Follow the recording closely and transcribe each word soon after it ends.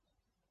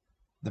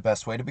The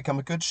best way to become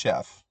a good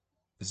chef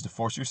is to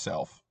force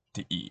yourself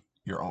to eat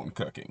your own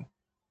cooking.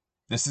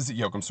 This is the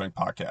Yoakum Strength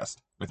Podcast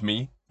with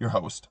me, your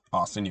host,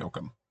 Austin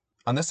Yoakum.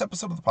 On this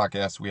episode of the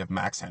podcast, we have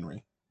Max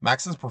Henry.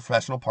 Max is a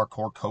professional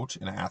parkour coach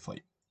and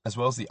athlete, as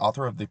well as the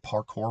author of the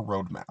Parkour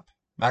Roadmap.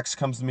 Max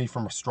comes to me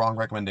from a strong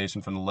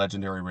recommendation from the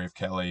legendary Rafe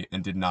Kelly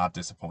and did not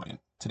disappoint.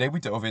 Today we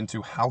dove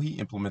into how he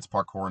implements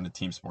parkour into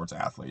team sports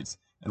athletes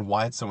and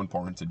why it's so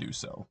important to do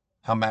so.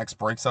 How Max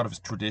breaks out of his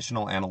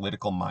traditional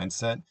analytical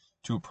mindset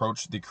to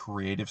approach the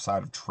creative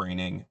side of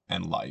training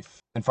and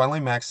life. And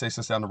finally, Max takes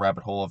us down the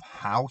rabbit hole of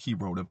how he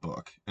wrote a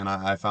book. And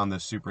I found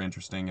this super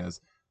interesting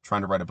as trying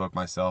to write a book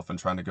myself and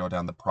trying to go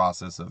down the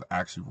process of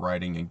actually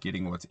writing and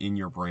getting what's in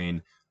your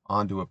brain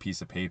onto a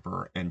piece of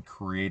paper and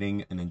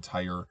creating an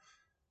entire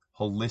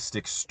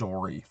holistic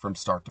story from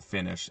start to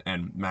finish.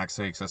 And Max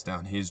takes us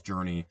down his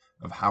journey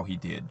of how he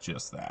did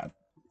just that.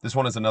 This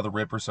one is another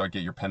ripper, so I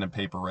get your pen and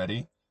paper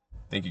ready.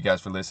 Thank you guys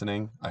for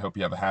listening. I hope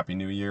you have a happy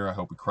new year. I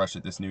hope we crush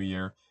it this new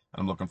year.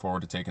 I'm looking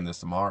forward to taking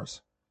this to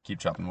Mars. Keep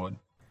chopping wood.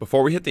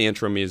 Before we hit the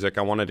intro music,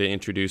 I wanted to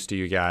introduce to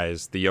you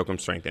guys the Yoakum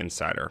Strength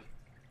Insider.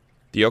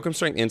 The Yoakum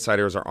Strength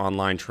Insider is our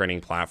online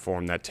training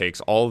platform that takes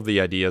all of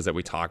the ideas that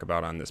we talk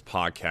about on this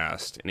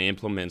podcast and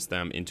implements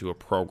them into a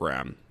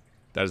program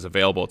that is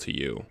available to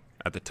you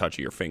at the touch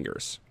of your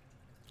fingers.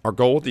 Our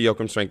goal with the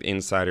Yoakum Strength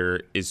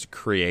Insider is to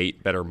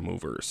create better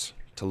movers,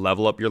 to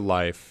level up your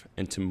life,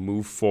 and to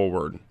move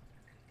forward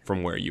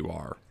from where you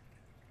are.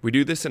 We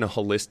do this in a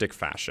holistic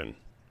fashion.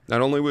 Not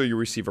only will you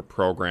receive a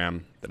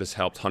program that has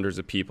helped hundreds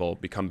of people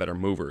become better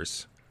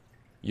movers,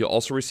 you'll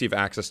also receive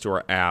access to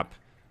our app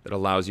that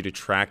allows you to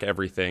track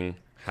everything,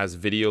 has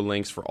video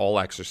links for all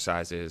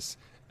exercises,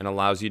 and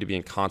allows you to be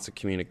in constant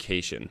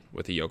communication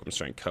with a Yoakum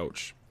Strength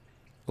coach.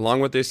 Along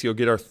with this, you'll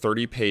get our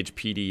 30-page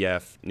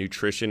PDF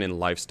nutrition and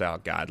lifestyle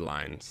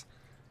guidelines.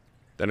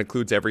 That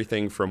includes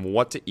everything from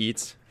what to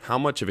eat, how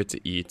much of it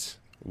to eat,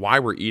 why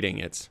we're eating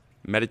it,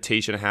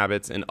 meditation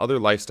habits, and other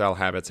lifestyle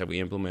habits that we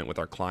implement with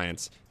our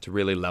clients to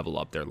really level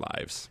up their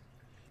lives.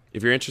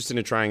 If you're interested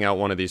in trying out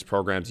one of these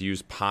programs,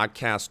 use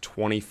podcast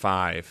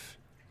 25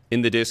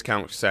 in the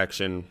discount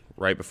section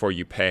right before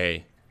you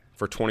pay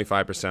for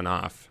 25%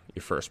 off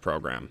your first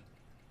program.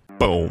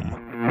 Boom.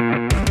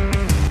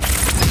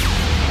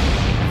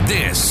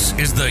 This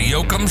is the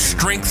Yoakum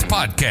Strength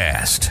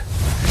Podcast.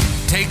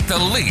 Take the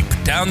leap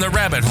down the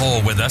rabbit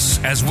hole with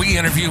us as we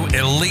interview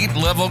elite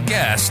level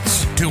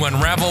guests to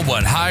unravel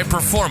what high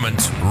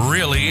performance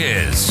really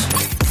is.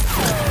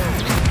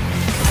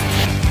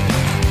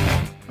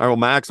 All right, well,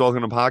 Max,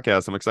 welcome to the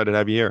podcast. I'm excited to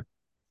have you here.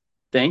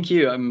 Thank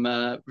you. I'm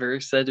very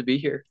excited to be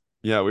here.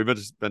 Yeah, we've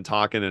just been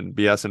talking and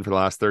BSing for the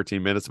last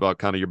 13 minutes about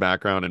kind of your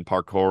background in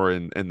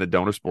parkour and the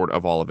donor sport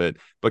of all of it.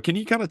 But can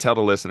you kind of tell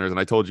the listeners, and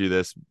I told you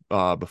this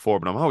before,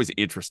 but I'm always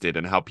interested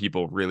in how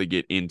people really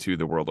get into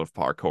the world of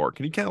parkour.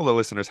 Can you tell the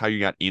listeners how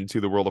you got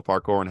into the world of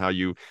parkour and how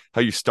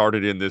you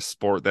started in this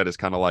sport that is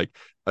kind of like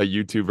a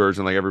YouTube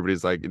version? Like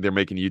everybody's like, they're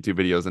making YouTube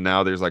videos, and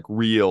now there's like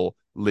real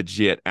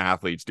legit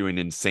athletes doing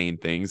insane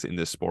things in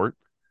this sport.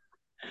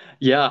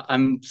 Yeah,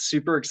 I'm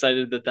super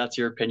excited that that's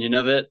your opinion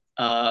of it.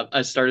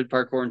 I started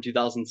parkour in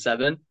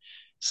 2007.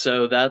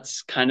 So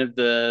that's kind of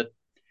the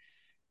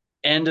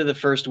end of the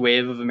first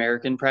wave of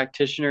American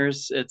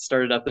practitioners. It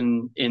started up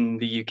in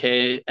the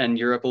UK and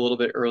Europe a little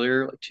bit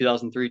earlier, like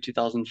 2003,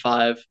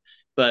 2005.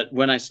 But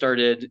when I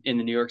started in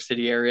the New York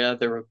City area,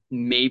 there were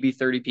maybe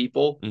 30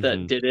 people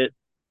that did it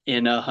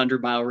in a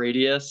 100-mile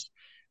radius.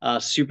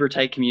 Super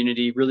tight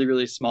community, really,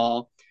 really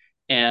small.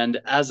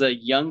 And as a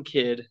young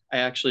kid, I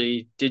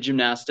actually did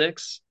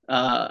gymnastics.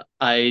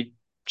 I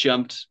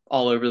jumped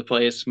all over the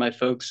place. My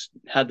folks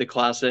had the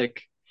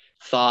classic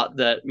thought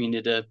that we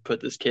need to put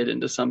this kid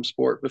into some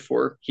sport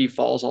before he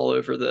falls all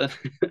over the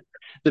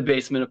the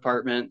basement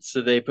apartment.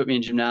 So they put me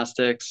in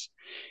gymnastics,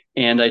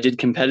 and I did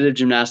competitive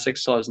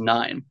gymnastics till I was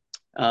 9.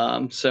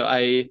 So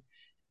I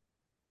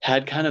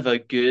had kind of a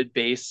good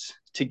base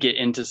to get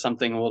into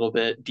something a little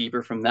bit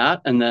deeper from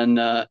that. And then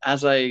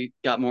as I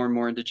got more and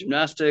more into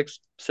gymnastics,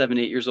 7,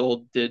 8 years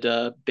old, did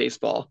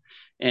baseball,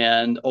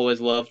 and always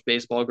loved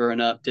baseball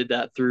growing up. Did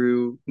that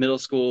through middle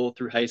school,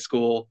 through high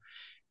school,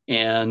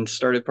 and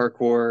started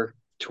parkour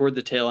toward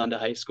the tail end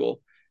of high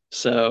school.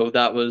 So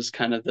that was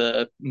kind of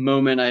the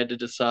moment I had to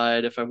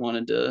decide if I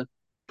wanted to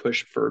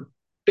push for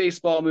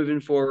baseball moving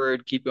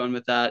forward, keep going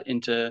with that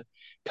into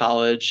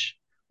college,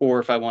 or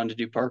if I wanted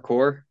to do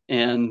parkour.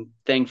 And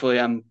thankfully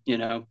I'm,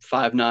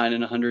 5'9"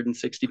 and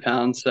 160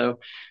 pounds. So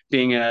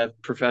being a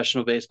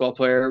professional baseball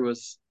player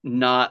was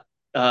not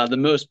the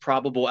most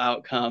probable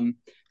outcome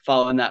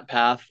following that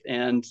path,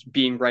 and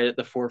being right at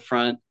the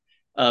forefront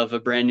of a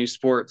brand new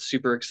sport,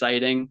 super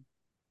exciting.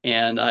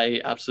 And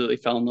I absolutely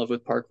fell in love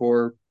with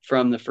parkour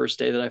from the first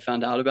day that I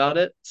found out about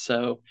it.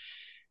 So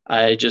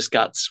I just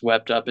got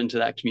swept up into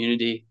that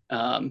community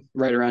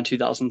right around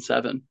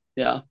 2007.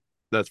 Yeah.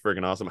 That's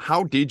freaking awesome.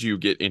 How did you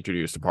get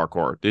introduced to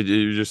parkour? Did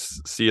you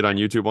just see it on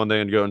YouTube one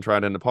day and go and try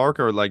it in the park,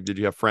 or like, did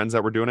you have friends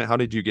that were doing it? How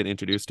did you get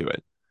introduced to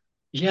it?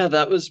 Yeah,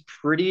 that was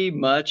pretty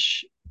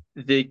much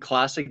the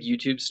classic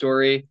YouTube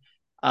story.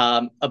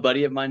 A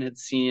buddy of mine had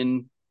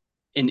seen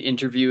an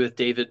interview with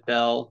David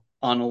Bell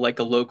on a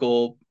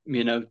local,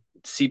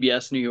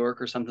 CBS New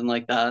York or something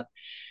like that.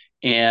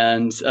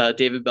 And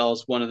David Bell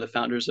is one of the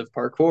founders of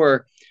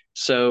parkour.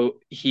 So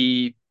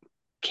he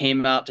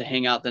came out to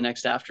hang out the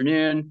next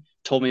afternoon,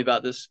 told me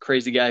about this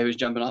crazy guy who was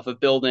jumping off of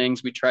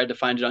buildings. We tried to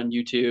find it on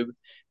YouTube.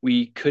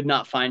 We could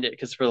not find it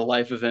because for the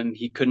life of him,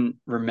 he couldn't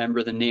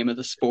remember the name of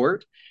the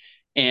sport.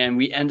 And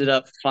we ended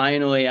up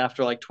finally,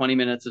 after like 20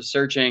 minutes of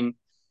searching,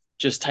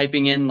 just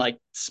typing in like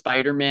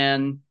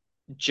Spider-Man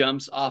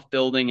jumps off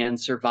building and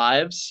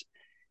survives.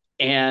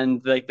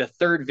 And like the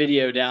third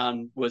video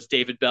down was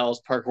David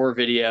Bell's parkour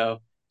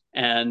video.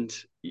 And,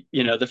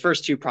 the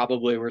first two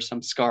probably were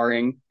some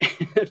scarring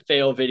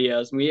fail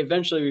videos. And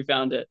we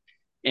found it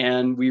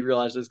and we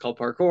realized it's called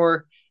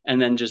parkour, and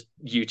then just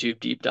YouTube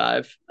deep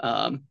dive.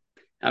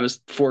 I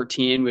was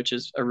 14, which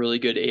is a really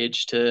good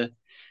age to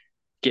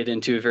get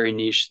into a very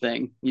niche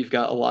thing. You've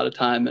got a lot of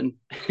time and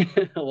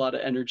a lot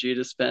of energy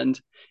to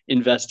spend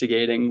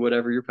investigating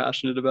whatever you're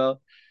passionate about.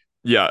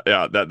 Yeah,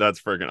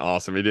 that's freaking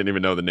awesome. He didn't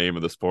even know the name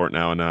of the sport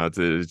now, and now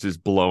it's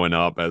just blowing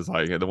up as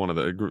like one of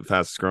the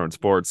fastest growing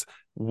sports.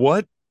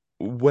 What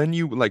when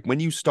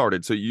you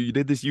started, so you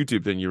did this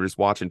YouTube thing, you were just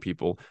watching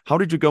people. How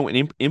did you go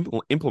and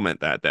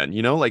implement that then?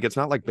 Like it's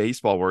not like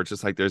baseball where it's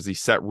just like there's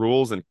these set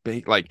rules and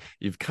like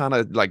you've kind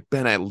of like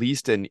been at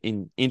least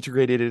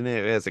integrated in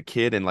it as a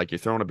kid, and like you're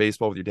throwing a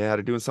baseball with your dad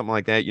or doing something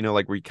like that.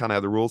 Like where you kind of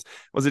have the rules.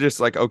 Was it just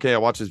like, okay, I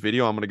watched this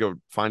video, I'm gonna go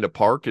find a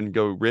park and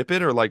go rip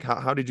it, or like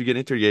how did you get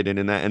integrated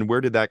in that, and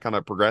where did that kind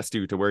of progress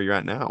to where you're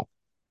at now?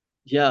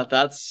 Yeah,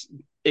 that's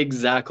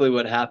exactly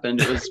what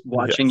happened. It was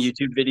watching Yes.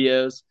 YouTube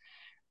videos.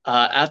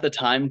 At the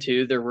time,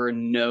 too, there were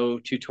no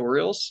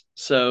tutorials.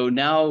 So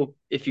now,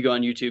 if you go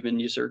on YouTube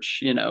and you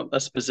search, a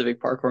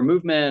specific parkour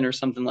movement or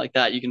something like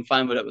that, you can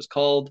find what it was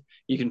called.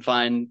 You can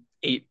find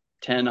 8,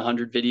 10,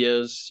 100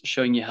 videos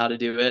showing you how to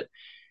do it.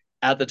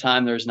 At the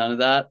time, there's none of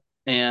that.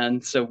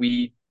 And so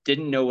we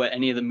didn't know what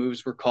any of the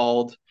moves were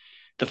called.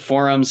 The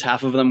forums,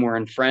 half of them were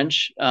in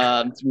French.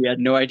 So we had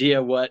no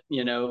idea what,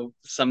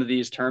 some of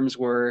these terms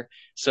were.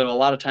 So a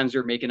lot of times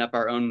we were making up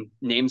our own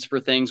names for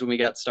things when we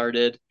got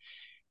started.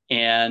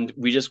 And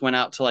we just went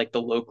out to like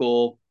the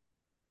local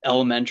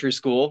elementary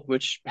school,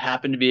 which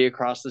happened to be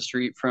across the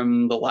street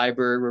from the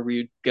library where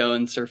we'd go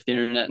and surf the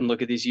internet and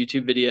look at these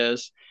YouTube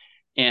videos,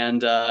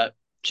 and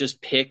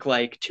just pick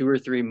like 2 or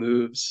 3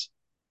 moves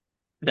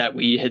that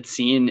we had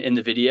seen in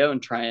the video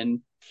and try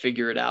and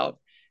figure it out.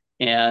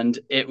 And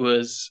it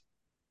was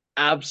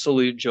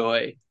absolute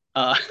joy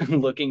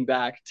looking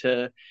back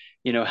to,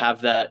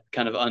 have that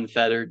kind of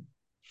unfettered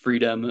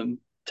freedom and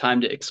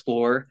time to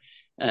explore.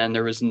 And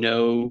there was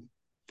no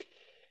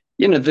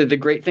the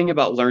great thing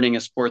about learning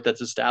a sport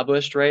that's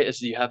established, right,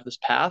 is you have this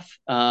path.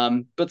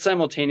 But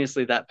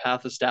simultaneously, that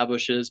path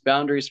establishes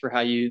boundaries for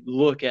how you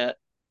look at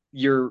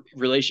your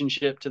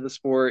relationship to the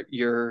sport,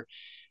 your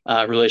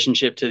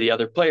relationship to the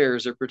other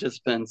players or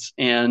participants.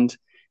 And,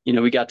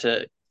 we got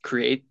to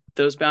create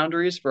those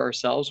boundaries for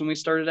ourselves when we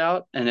started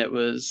out. And it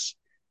was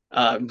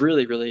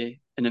really,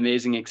 really an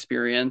amazing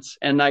experience.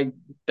 And I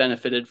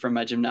benefited from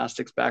my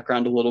gymnastics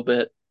background a little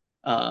bit.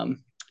 I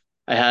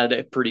had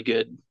a pretty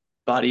good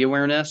body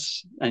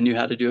awareness. I knew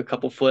how to do a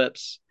couple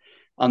flips.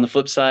 On the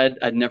flip side,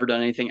 I'd never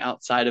done anything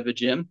outside of a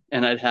gym,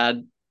 and I'd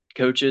had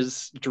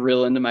coaches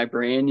drill into my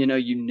brain,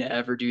 you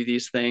never do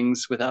these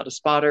things without a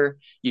spotter.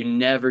 You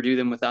never do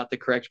them without the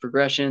correct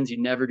progressions.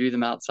 You never do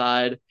them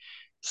outside.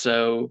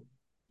 So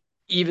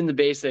even the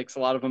basics, a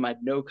lot of them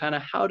I'd know kind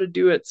of how to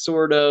do it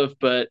sort of,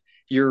 but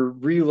you're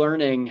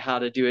relearning how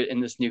to do it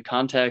in this new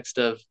context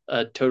of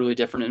a totally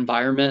different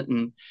environment,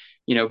 and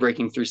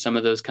breaking through some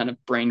of those kind of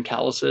brain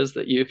calluses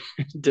that you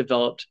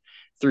developed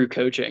through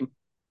coaching.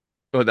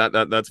 Oh,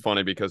 that's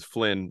funny because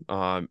Flynn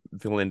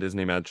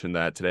Disney mentioned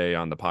that today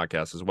on the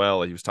podcast as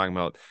well. He was talking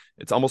about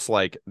it's almost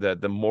like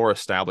the more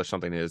established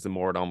something is, the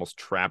more it almost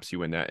traps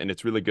you in that, and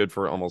it's really good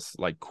for almost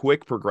like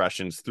quick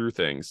progressions through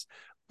things.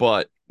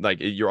 But like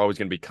you're always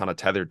going to be kind of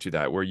tethered to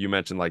that. Where you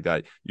mentioned like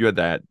that you had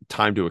that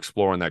time to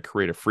explore and that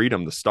creative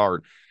freedom to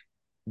start.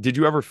 Did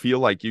you ever feel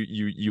like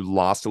you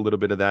lost a little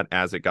bit of that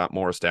as it got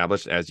more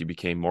established, as you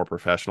became more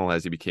professional,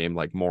 as you became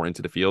like more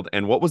into the field?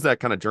 And what was that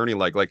kind of journey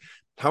like? Like,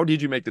 how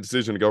did you make the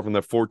decision to go from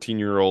the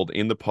 14-year-old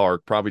in the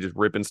park, probably just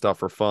ripping stuff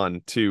for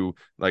fun, to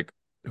like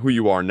who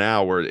you are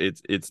now, where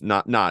it's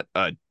not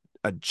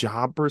a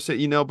job per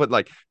se, but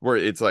like where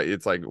it's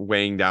like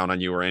weighing down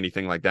on you or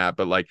anything like that,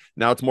 but like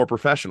now it's more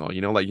professional,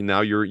 like now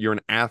you're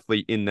an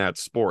athlete in that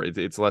sport.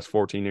 It's less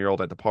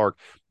 14-year-old at the park,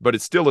 but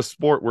it's still a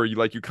sport where you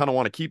kind of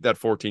want to keep that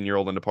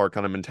 14-year-old in the park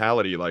kind of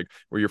mentality, like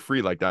where you're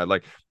free like that.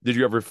 Like, did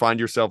you ever find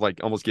yourself like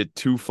almost get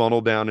too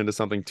funneled down into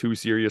something too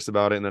serious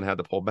about it and then had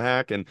to pull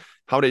back? And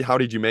how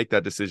did you make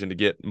that decision to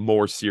get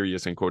more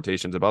serious in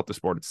quotations about the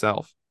sport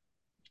itself?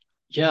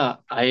 Yeah,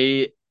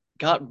 I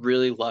got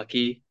really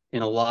lucky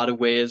in a lot of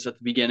ways at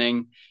the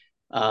beginning,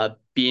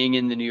 being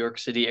in the New York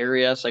City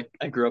area. So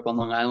I grew up on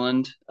Long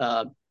Island,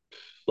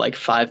 like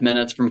 5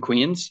 minutes from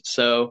Queens.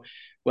 So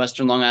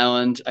Western Long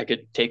Island, I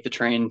could take the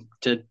train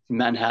to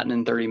Manhattan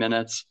in 30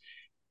 minutes.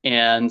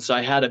 And so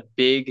I had a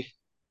big,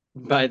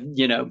 but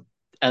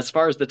as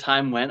far as the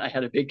time went, I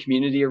had a big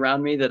community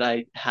around me that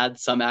I had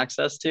some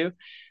access to.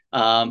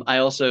 I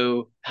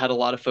also had a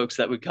lot of folks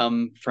that would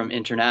come from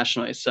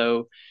internationally.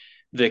 So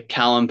the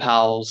Callum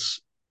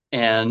Powells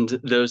and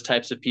those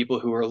types of people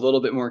who were a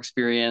little bit more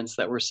experienced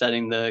that were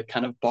setting the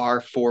kind of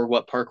bar for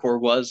what parkour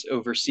was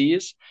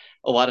overseas.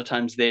 A lot of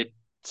times they'd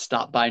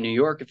stop by New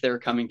York if they were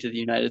coming to the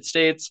United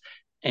States.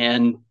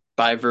 And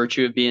by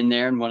virtue of being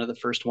there and one of the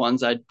first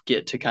ones, I'd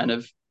get to kind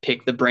of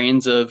pick the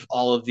brains of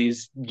all of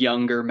these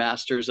younger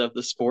masters of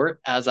the sport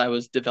as I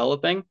was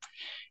developing.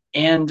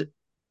 And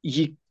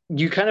you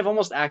kind of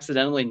almost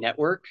accidentally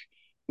network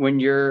when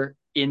you're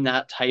in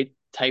that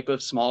type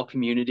of small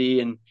community,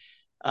 and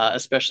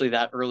especially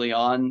that early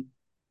on.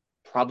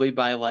 Probably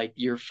by like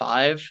year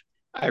 5,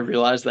 I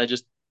realized that I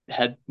just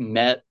had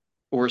met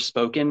or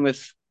spoken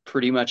with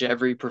pretty much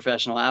every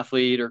professional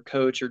athlete or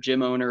coach or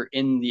gym owner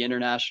in the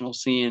international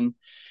scene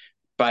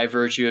by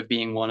virtue of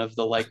being one of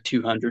the like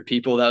 200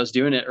 people that was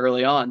doing it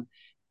early on.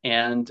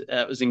 And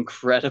that was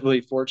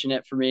incredibly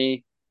fortunate for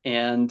me.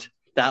 And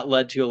that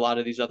led to a lot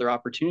of these other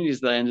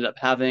opportunities that I ended up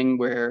having,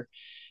 where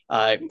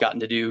I've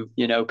gotten to do,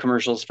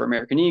 commercials for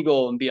American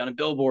Eagle and be on a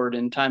billboard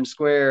in Times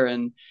Square,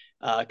 and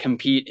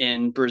compete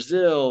in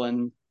Brazil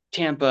and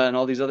Tampa and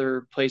all these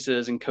other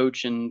places, and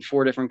coach in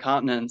 4 different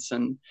continents.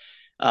 And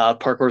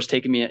parkour has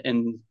taken me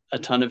in a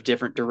ton of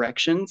different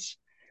directions.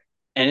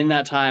 And in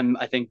that time,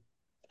 I think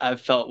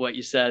I've felt what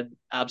you said,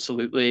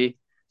 absolutely.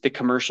 The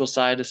commercial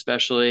side,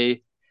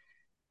 especially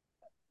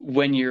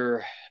when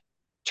you're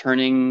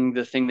turning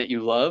the thing that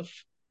you love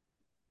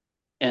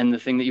and the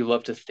thing that you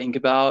love to think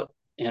about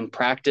and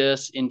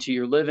practice into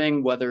your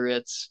living, whether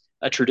it's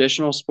a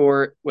traditional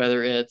sport,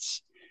 whether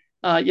it's,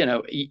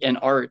 an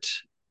art,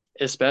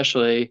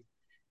 especially,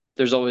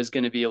 there's always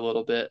going to be a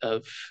little bit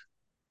of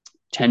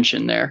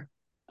tension there,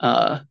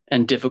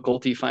 and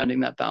difficulty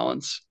finding that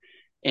balance.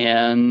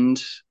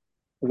 And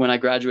when I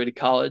graduated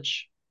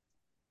college,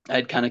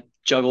 I'd kind of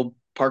juggled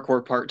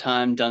parkour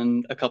part-time,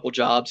 done a couple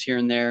jobs here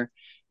and there.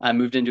 I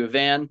moved into a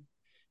van,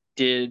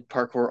 did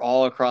parkour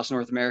all across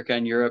North America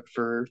and Europe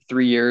for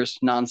 3 years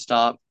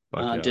nonstop.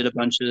 Did a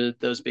bunch of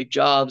those big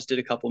jobs, did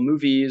a couple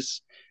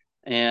movies,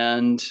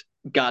 and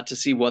got to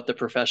see what the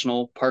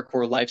professional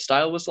parkour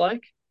lifestyle was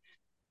like.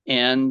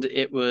 And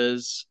it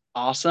was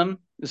awesome.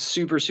 It was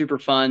super, super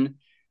fun.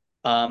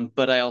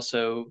 But I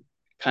also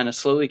kind of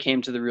slowly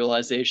came to the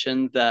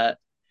realization that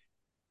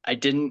I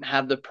didn't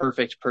have the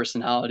perfect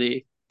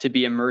personality to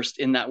be immersed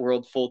in that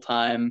world full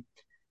time,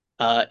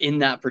 in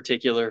that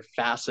particular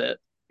facet,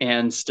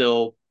 and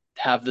still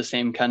have the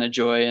same kind of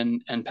joy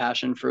and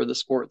passion for the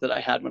sport that I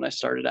had when I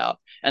started out.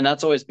 And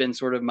that's always been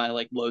sort of my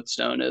like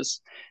lodestone,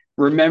 is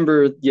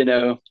remember,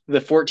 the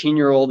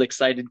 14-year-old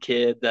excited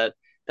kid that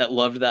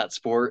loved that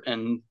sport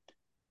and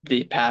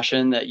the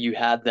passion that you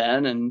had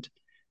then, and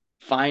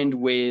find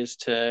ways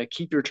to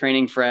keep your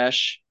training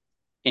fresh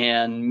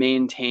and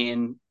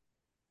maintain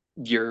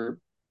your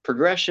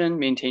progression,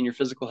 maintain your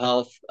physical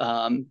health,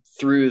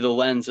 through the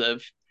lens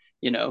of,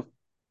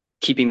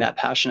 keeping that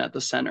passion at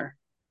the center.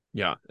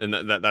 Yeah, and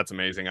that's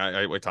amazing.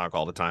 I talk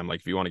all the time.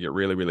 Like, if you want to get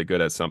really, really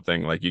good at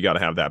something, like, you got to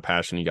have that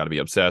passion. You got to be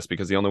obsessed,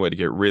 because the only way to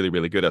get really,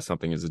 really good at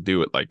something is to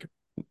do it like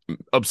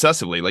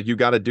obsessively. Like, you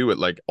got to do it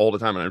like all the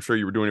time. And I'm sure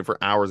you were doing it for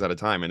hours at a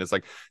time. And it's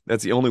like,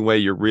 that's the only way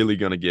you're really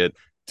going to get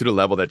to the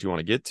level that you want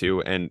to get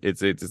to. And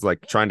it's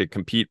like trying to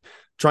compete,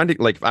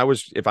 like,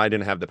 if I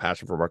didn't have the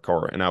passion for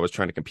parkour and I was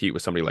trying to compete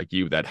with somebody like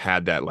you that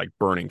had that like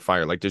burning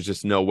fire, like, there's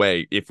just no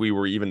way. If we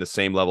were even the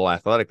same level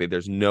athletically,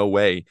 there's no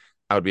way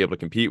I would be able to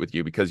compete with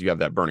you, because you have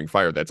that burning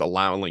fire that's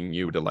allowing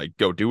you to like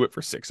go do it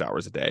for 6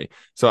 hours a day.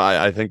 So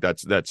I think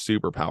that's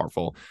super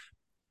powerful.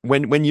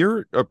 When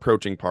you're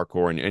approaching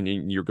parkour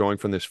and you're going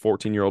from this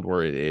 14-year-old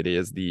where it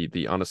is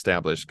the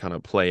unestablished kind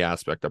of play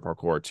aspect of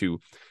parkour to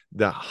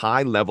the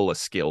high level of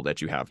skill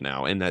that you have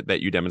now, and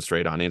that you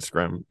demonstrate on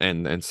Instagram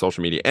and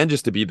social media, and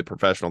just to be the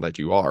professional that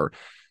you are,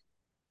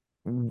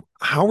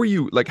 how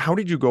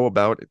did you go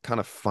about kind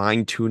of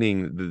fine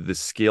tuning the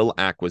skill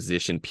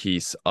acquisition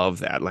piece of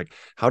that? Like,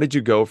 how did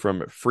you go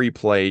from free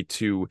play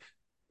to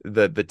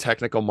the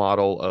technical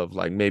model of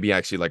like, maybe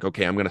actually like,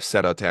 okay, I'm going to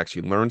set out to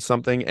actually learn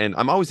something? And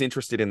I'm always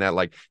interested in that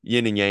like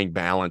yin and yang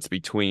balance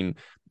between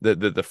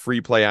the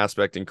free play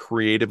aspect and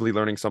creatively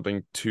learning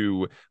something,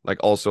 to like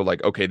also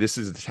like, okay, this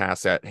is the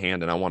task at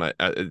hand and I want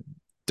to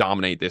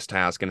dominate this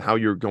task, and how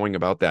you're going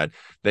about that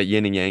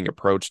yin and yang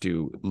approach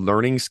to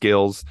learning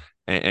skills.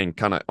 And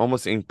kind of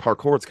almost in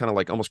parkour, it's kind of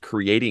like almost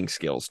creating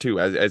skills too.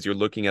 As you're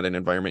looking at an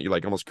environment, you're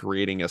like almost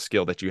creating a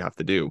skill that you have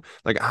to do.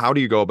 Like, how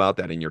do you go about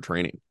that in your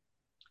training?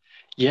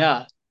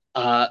 Yeah.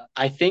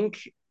 I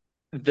think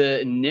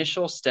the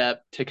initial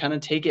step to kind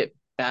of take it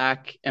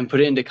back and put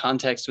it into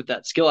context with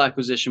that skill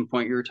acquisition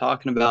point you were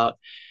talking about,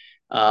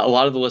 a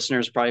lot of the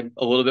listeners are probably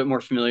a little bit more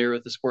familiar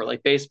with the sport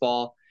like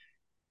baseball.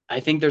 I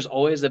think there's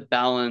always a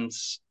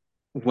balance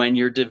when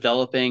you're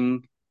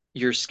developing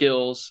your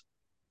skills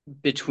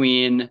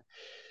between,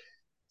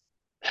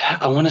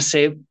 I want to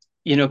say,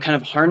 kind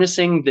of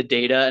harnessing the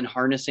data and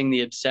harnessing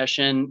the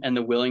obsession and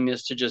the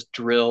willingness to just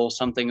drill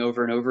something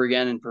over and over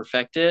again and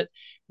perfect it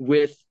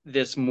with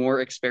this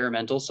more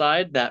experimental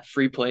side, that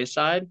free play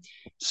side.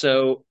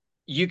 So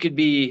you could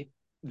be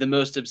the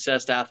most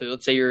obsessed athlete.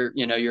 Let's say you're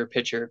a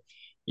pitcher.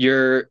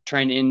 You're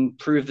trying to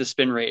improve the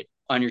spin rate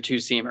on your two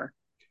seamer.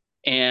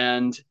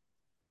 And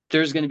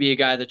there's going to be a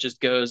guy that just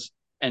goes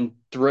and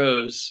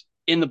throws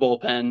in the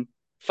bullpen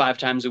 5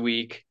 times a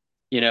week,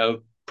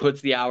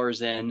 puts the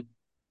hours in.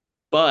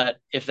 But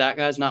if that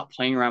guy's not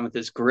playing around with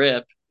his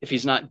grip, if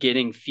he's not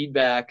getting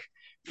feedback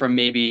from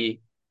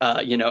maybe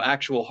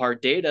actual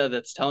hard data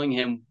that's telling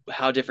him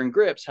how different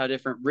grips, how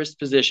different wrist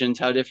positions,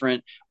 how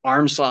different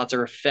arm slots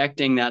are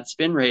affecting that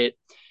spin rate,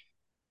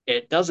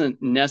 it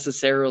doesn't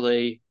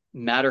necessarily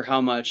matter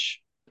how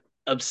much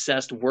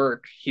obsessed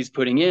work he's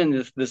putting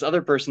in. This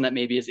other person that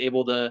maybe is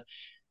able to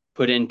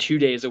put in 2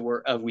 days a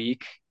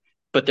week,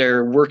 but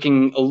they're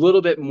working a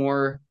little bit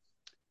more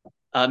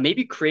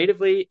maybe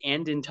creatively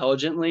and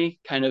intelligently,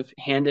 kind of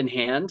hand in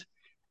hand,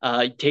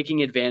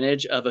 taking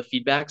advantage of a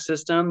feedback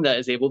system that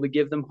is able to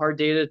give them hard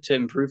data to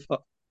improve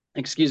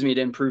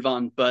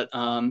on, but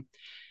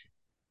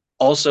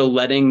also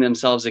letting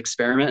themselves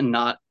experiment and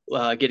not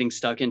getting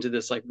stuck into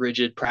this like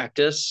rigid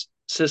practice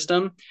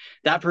system.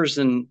 That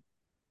person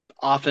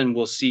often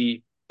will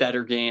see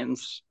better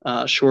gains,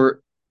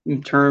 short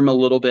term a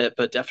little bit,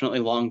 but definitely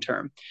long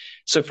term.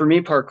 So for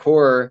me,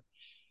 parkour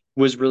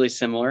was really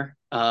similar.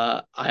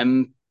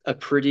 I'm a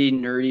pretty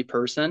nerdy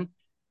person.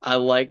 I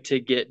like to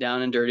get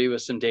down and dirty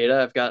with some data.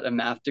 I've got a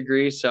math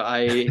degree, so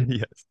I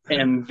Yes.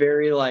 am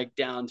very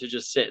down to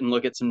just sit and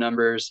look at some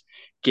numbers,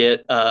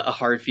 get a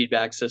hard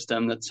feedback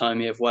system that's telling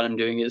me if what I'm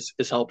doing is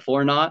helpful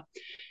or not.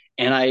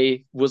 And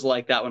I was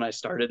like that when I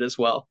started as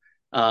well.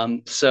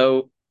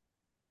 So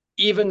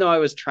even though I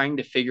was trying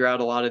to figure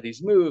out a lot of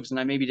these moves and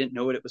I maybe didn't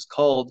know what it was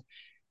called,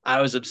 I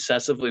was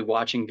obsessively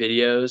watching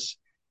videos.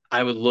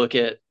 I would look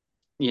at,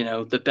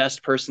 the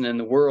best person in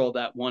the world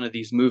at one of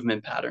these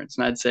movement patterns.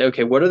 And I'd say,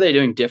 okay, what are they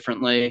doing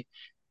differently?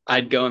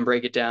 I'd go and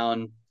break it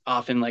down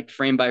often like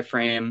frame by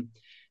frame,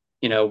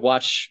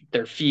 watch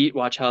their feet,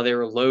 watch how they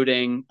were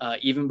loading,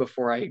 even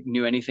before I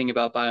knew anything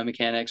about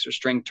biomechanics or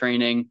strength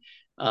training.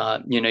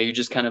 You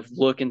just kind of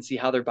look and see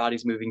how their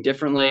body's moving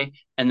differently,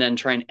 and then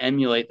try and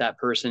emulate that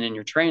person in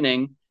your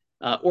training,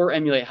 or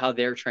emulate how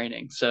they're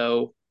training.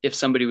 So if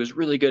somebody was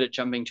really good at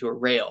jumping to a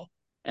rail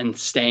and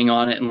staying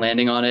on it and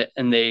landing on it,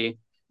 and they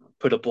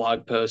put a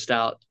blog post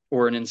out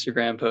or an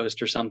Instagram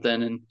post or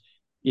something,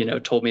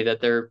 and, told me that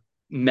their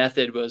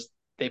method was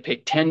they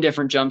pick 10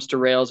 different jumps to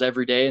rails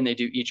every day and they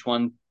do each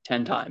one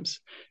 10 times.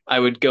 I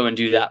would go and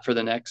do that for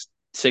the next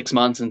 6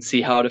 months and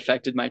see how it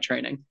affected my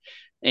training.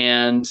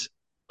 And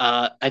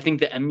I think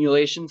the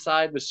emulation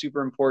side was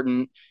super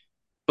important,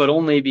 but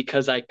only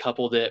because I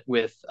coupled it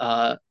with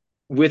kind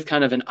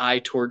of an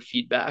eye toward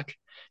feedback.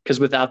 Because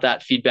without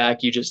that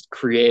feedback, you just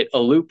create a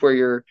loop where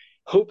you're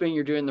hoping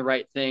you're doing the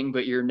right thing,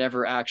 but you're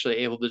never actually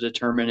able to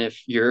determine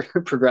if you're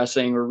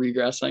progressing or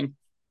regressing.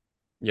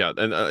 Yeah,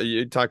 and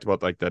you talked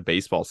about like the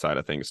baseball side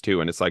of things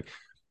too, and it's like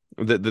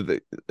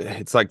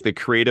it's like the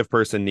creative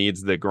person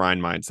needs the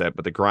grind mindset,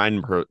 but the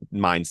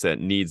mindset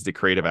needs the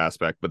creative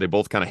aspect, but they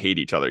both kind of hate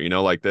each other,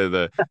 like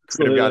the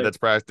creative guy that's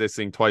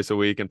practicing twice a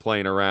week and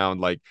playing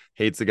around like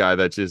hates the guy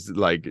that's just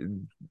like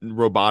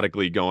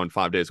robotically going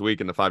 5 days a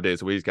week, and the 5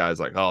 days a week guy is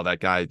like, oh, that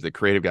guy, the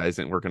creative guy,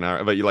 isn't working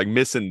out, but you're like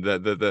missing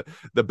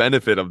the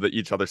benefit of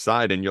each other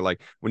side. And you're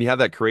like, when you have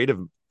that creative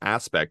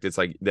aspect, it's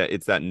like that,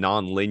 it's that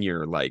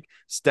non-linear like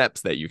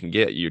steps that you can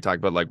get. You talk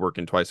about like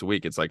working twice a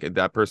week, it's like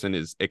that person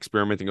is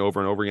experimenting over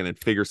and over again and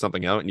figure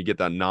something out, and you get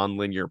that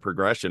non-linear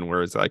progression,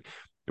 whereas like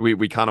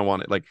we kind of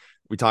want it, like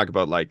we talk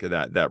about like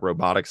that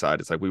robotic side,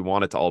 it's like we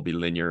want it to all be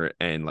linear,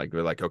 and like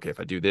we're like, okay,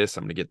 if I do this,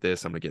 I'm gonna get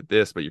this, I'm gonna get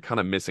this, but you're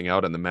kind of missing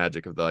out on the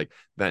magic of the, like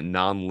that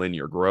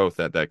non-linear growth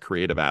that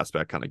creative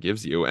aspect kind of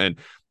gives you. And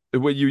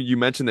when you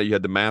mentioned that you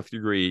had the math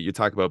degree, you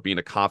talk about being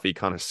a coffee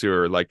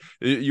connoisseur, like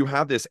you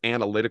have this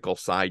analytical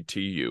side to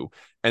you,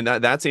 and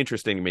that's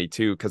interesting to me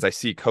too, because I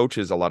see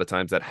coaches a lot of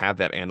times that have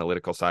that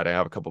analytical side. I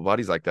have a couple of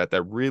buddies like that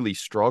really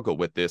struggle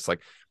with this,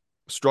 like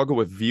struggle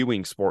with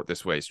viewing sport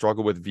this way,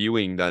 struggle with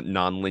viewing that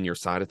non-linear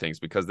side of things,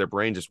 because their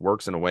brain just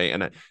works in a way.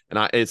 And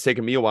it's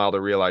taken me a while to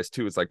realize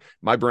too, it's like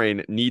my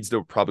brain needs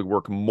to probably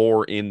work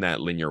more in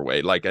that linear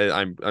way. Like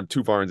I'm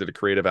too far into the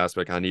creative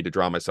aspect, I need to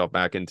draw myself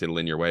back into the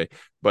linear way.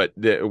 But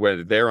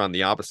where they're on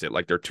the opposite,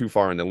 like they're too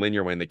far in the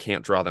linear way and they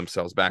can't draw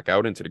themselves back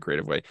out into the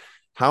creative way.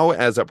 How,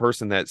 as a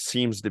person that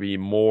seems to be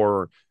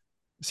more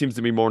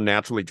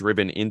naturally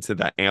driven into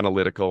that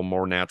analytical,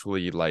 more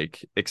naturally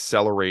like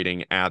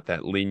accelerating at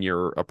that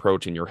linear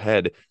approach in your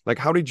head, like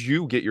how did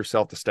you get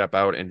yourself to step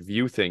out and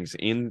view things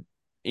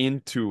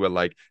into a,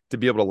 like, to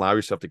be able to allow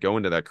yourself to go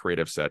into that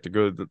creative set, to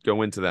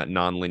go into that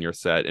non-linear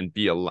set and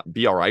be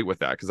all right with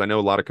that? Because I know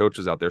a lot of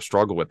coaches out there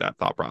struggle with that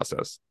thought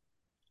process.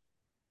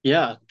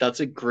 Yeah, that's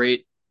a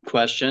great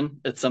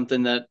question. It's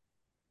something that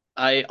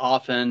I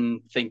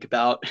often think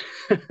about.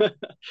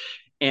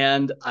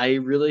 And I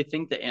really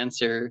think the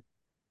answer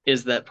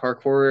is that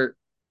parkour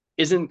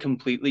isn't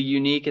completely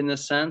unique in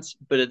this sense,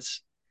 but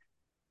it's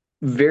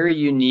very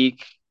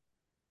unique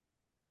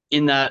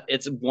in that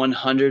it's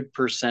 100%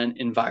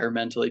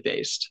 environmentally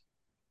based.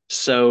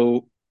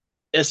 So,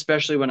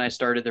 especially when I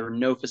started, there were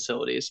no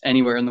facilities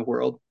anywhere in the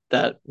world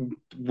that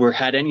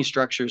had any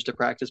structures to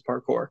practice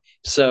parkour.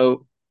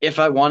 So, if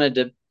I wanted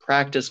to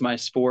practice my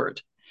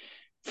sport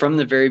from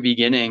the very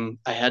beginning,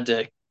 I had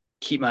to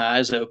keep my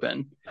eyes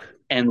open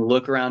and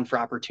look around for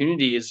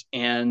opportunities.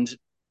 And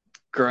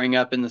growing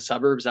up in the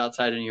suburbs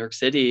outside of New York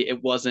City,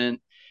 it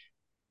wasn't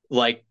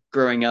like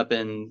growing up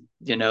in,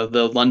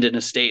 the London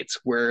estates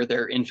where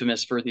they're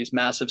infamous for these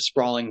massive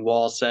sprawling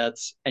wall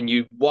sets. And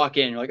you walk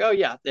in, you're like, oh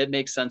yeah, it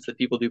makes sense that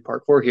people do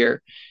parkour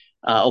here.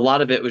 A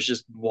lot of it was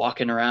just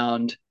walking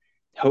around,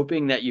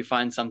 hoping that you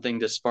find something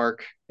to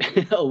spark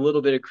a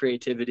little bit of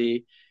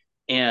creativity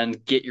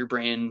and get your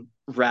brain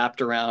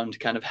wrapped around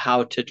kind of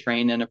how to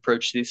train and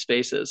approach these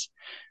spaces.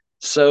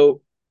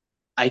 So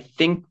I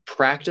think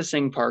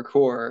practicing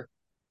parkour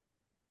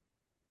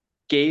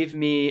gave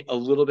me a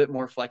little bit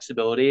more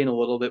flexibility and a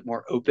little bit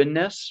more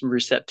openness,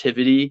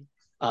 receptivity,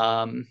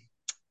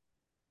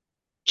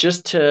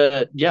 just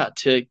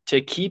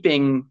to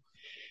keeping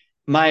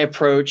my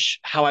approach,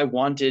 how I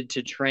wanted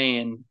to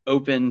train,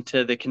 open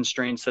to the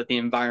constraints that the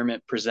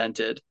environment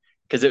presented.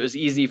 Because it was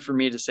easy for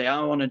me to say,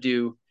 I want to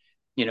do,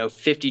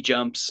 50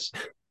 jumps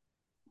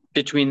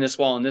between this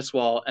wall and this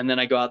wall. And then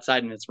I go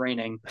outside and it's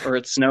raining or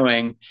it's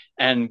snowing.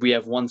 And we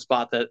have one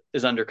spot that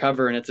is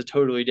undercover and it's a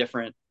totally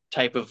different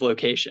type of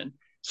location.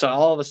 So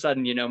all of a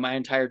sudden, my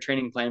entire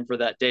training plan for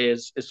that day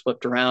is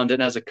flipped around.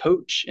 And as a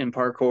coach in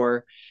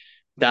parkour,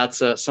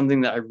 that's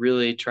something that I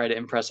really try to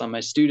impress on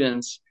my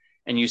students.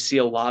 And you see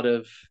a lot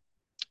of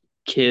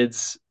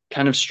kids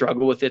kind of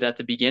struggle with it at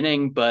the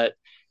beginning, but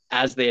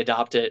as they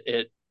adopt it,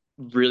 it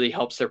really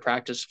helps their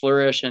practice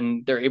flourish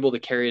and they're able to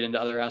carry it into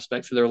other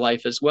aspects of their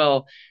life as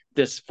well.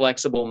 This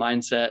flexible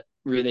mindset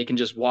where they can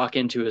just walk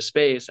into a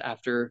space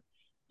after,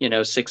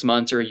 6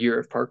 months or a year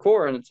of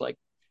parkour. And it's like,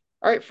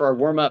 all right, for our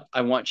warm up,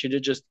 I want you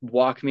to just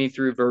walk me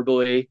through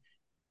verbally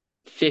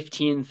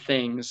 15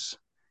 things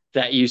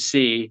that you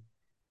see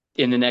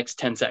in the next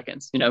 10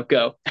 seconds,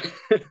 go.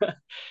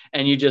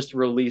 And you just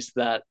release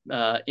that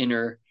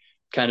inner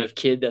kind of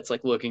kid that's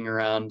like looking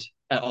around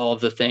at all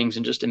of the things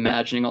and just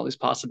imagining all these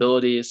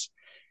possibilities.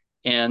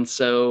 And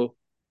so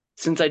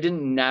since I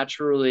didn't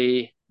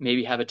naturally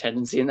maybe have a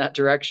tendency in that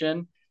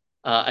direction,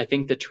 I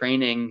think the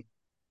training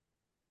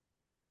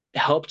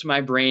helped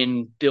my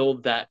brain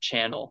build that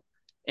channel.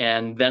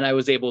 And then I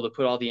was able to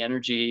put all the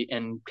energy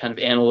and kind of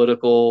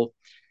analytical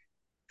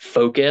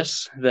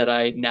focus that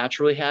I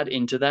naturally had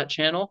into that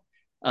channel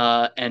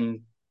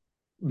and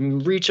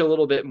reach a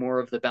little bit more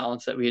of the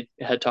balance that we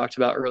had talked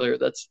about earlier.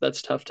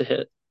 That's tough to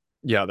hit.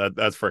 Yeah,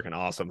 that's freaking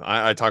awesome.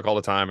 I talk all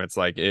the time. It's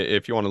like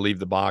if you want to leave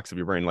the box of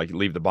your brain, like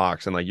leave the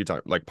box, and like you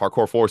talk, like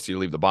parkour forces you to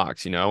leave the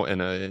box, And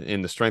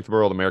in the strength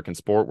world, American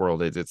sport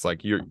world, it's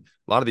like a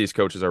lot of these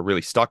coaches are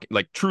really stuck,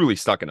 like truly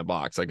stuck in a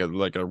box, like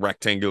a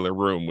rectangular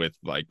room with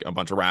like a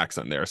bunch of racks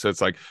in there. So it's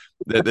like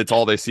it's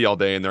all they see all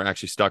day, and they're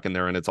actually stuck in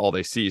there, and it's all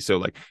they see. So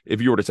like if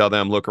you were to tell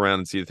them look around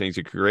and see the things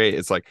you create,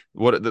 it's like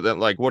what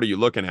are you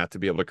looking at to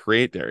be able to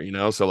create there,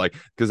 So like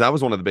because that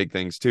was one of the big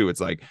things too.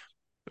 It's like.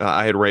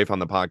 I had Rafe on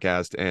the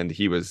podcast and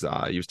he was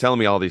telling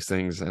me all these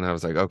things and I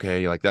was like,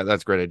 okay, like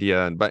that's a great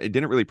idea. But it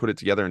didn't really put it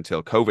together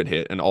until COVID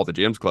hit and all the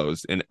gyms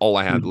closed and all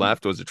I had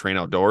left was to train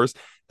outdoors.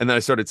 And then I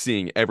started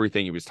seeing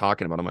everything he was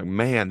talking about. I'm like,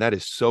 man, that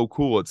is so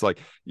cool. It's like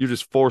you're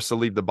just forced to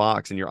leave the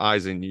box in your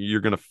eyes and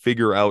you're going to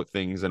figure out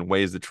things and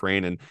ways to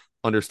train and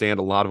understand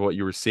a lot of what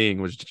you were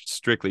seeing was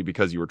strictly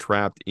because you were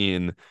trapped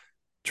in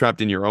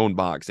your own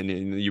box. And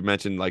you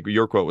mentioned like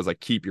your quote was like,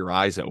 keep your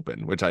eyes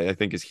open, which I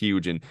think is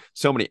huge in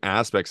so many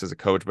aspects as a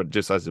coach, but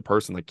just as a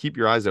person, like keep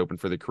your eyes open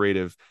for the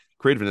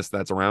creativeness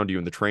that's around you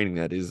and the training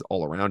that is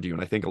all around you.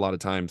 And I think a lot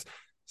of times,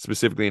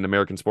 specifically in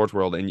American sports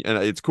world, and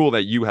it's cool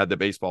that you had the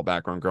baseball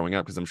background growing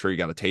up, because I'm sure you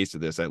got a taste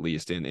of this, at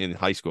least in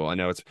high school. I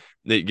know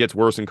it gets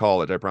worse in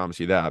college. I promise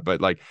you that. But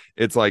like,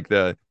 it's like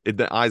the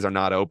eyes are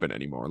not open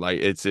anymore. Like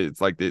it's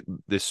like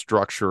this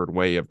structured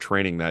way of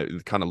training that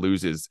kind of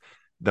loses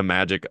the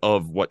magic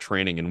of what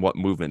training and what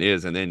movement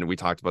is. And then we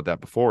talked about that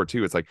before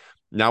too. It's like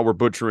now we're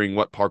butchering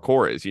what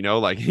parkour is,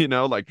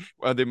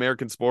 the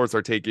American sports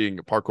are taking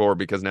parkour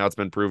because now it's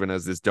been proven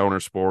as this donor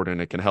sport and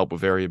it can help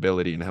with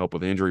variability and help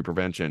with injury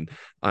prevention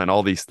and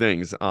all these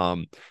things.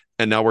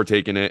 And now we're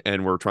taking it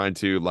and we're trying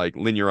to like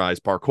linearize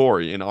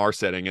parkour in our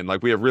setting. And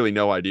like, we have really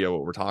no idea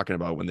what we're talking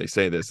about when they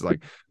say this. It's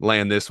like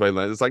land this way.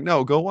 It's like,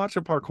 no, go watch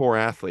a parkour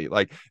athlete.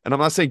 Like, and I'm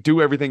not saying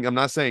do everything. I'm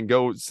not saying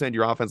go send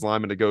your offense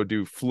lineman to go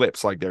do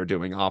flips like they're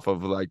doing off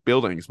of like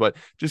buildings, but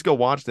just go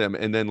watch them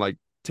and then like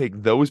take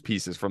those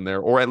pieces from there,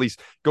 or at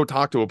least go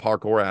talk to a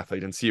parkour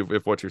athlete and see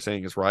if what you're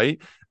saying is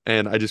right.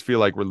 And I just feel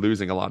like we're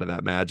losing a lot of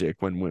that magic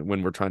when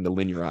we're trying to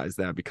linearize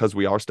that because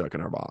we are stuck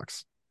in our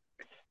box.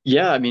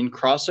 Yeah. I mean,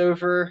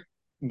 crossover,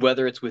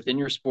 whether it's within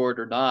your sport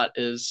or not,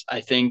 is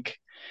I think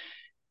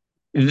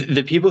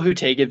the people who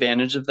take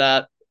advantage of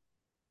that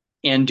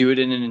and do it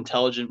in an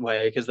intelligent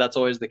way, because that's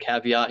always the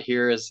caveat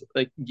here is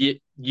like you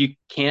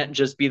can't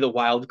just be the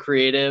wild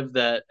creative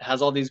that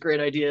has all these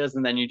great ideas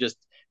and then you just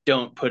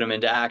don't put them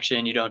into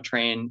action, you don't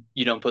train,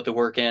 you don't put the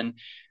work in.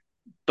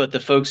 But the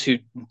folks who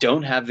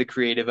don't have the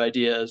creative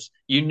ideas,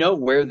 you know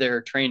where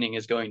their training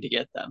is going to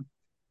get them.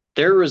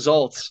 Their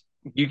results,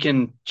 you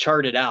can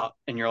chart it out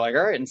and you're like,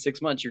 all right, in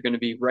 6 months you're going to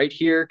be right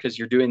here because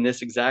you're doing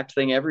this exact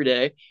thing every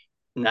day,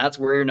 and that's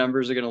where your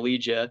numbers are going to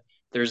lead you.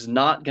 There's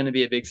not going to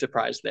be a big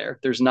surprise there.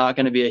 There's not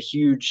going to be a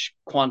huge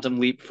quantum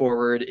leap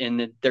forward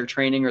in their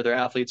training or their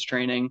athletes'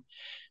 training.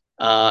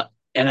 And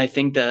I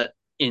think that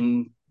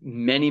in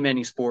many,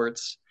 many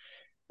sports,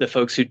 the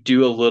folks who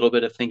do a little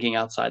bit of thinking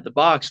outside the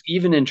box,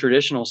 even in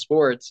traditional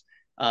sports,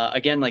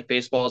 again, like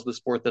baseball is the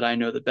sport that I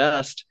know the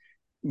best.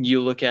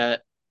 You look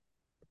at,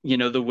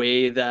 the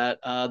way that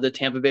the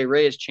Tampa Bay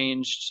Rays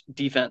changed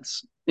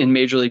defense in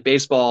Major League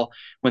Baseball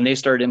when they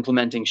started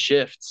implementing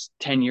shifts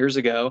 10 years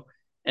ago.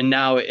 And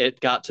now it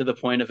got to the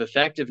point of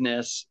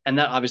effectiveness. And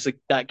that obviously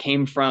that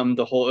came from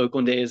the whole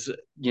Oakland A's,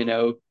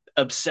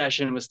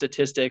 obsession with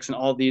statistics and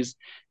all these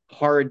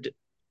hard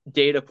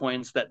data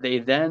points that they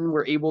then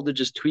were able to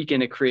just tweak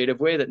in a creative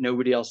way that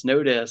nobody else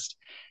noticed.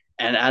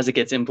 And as it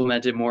gets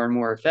implemented more and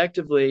more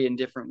effectively in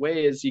different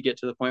ways, you get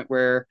to the point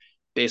where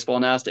baseball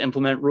now has to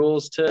implement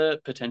rules to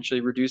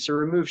potentially reduce or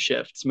remove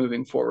shifts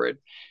moving forward.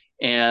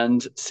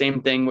 And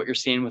same thing, what you're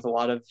seeing with a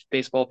lot of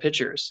baseball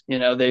pitchers,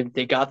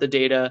 they got the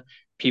data.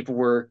 People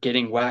were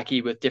getting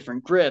wacky with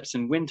different grips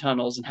and wind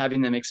tunnels and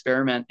having them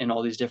experiment in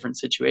all these different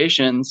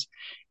situations.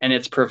 And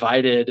it's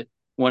provided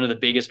one of the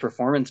biggest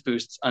performance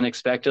boosts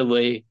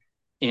unexpectedly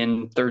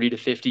in 30 to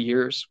 50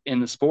 years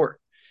in the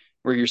sport,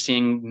 where you're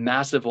seeing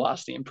massive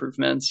velocity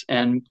improvements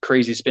and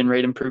crazy spin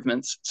rate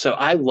improvements. So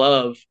I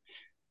love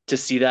to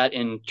see that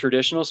in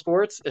traditional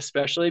sports,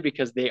 especially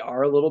because they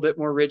are a little bit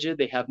more rigid.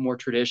 They have more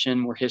tradition,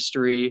 more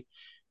history.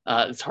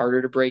 It's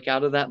harder to break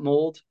out of that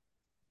mold.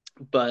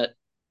 But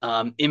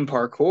in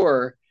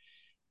parkour,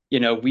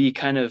 we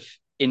kind of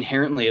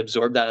inherently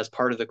absorb that as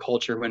part of the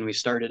culture when we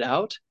started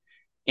out.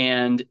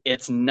 And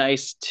it's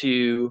nice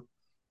to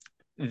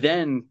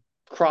then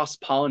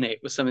cross-pollinate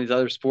with some of these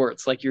other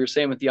sports. Like you were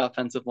saying with the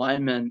offensive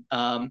linemen,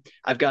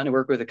 I've gotten to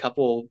work with a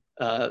couple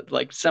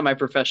like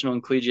semi-professional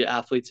and collegiate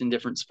athletes in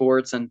different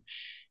sports. And,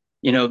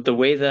 the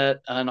way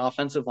that an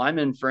offensive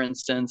lineman, for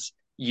instance,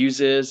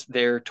 uses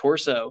their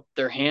torso,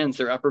 their hands,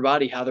 their upper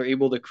body, how they're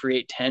able to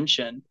create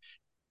tension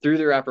through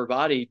their upper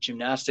body,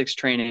 gymnastics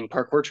training,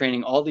 parkour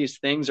training, all these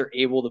things are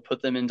able to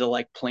put them into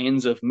like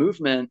planes of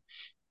movement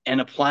and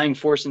applying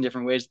force in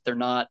different ways that they're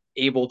not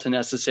able to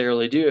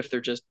necessarily do if they're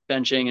just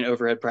benching and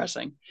overhead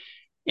pressing.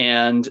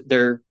 And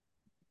they're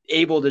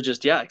able to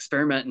just,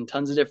 experiment in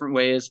tons of different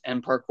ways.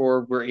 And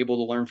parkour, we're able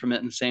to learn from it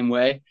in the same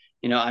way.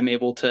 I'm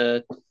able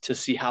to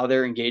see how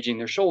they're engaging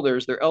their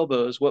shoulders, their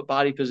elbows, what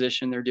body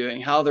position they're doing,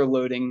 how they're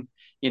loading,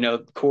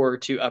 core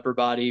to upper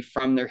body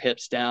from their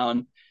hips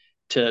down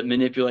to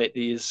manipulate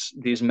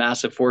these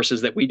massive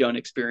forces that we don't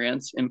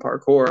experience in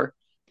parkour.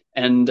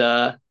 And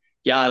I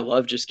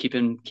love just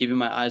keeping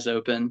my eyes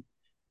open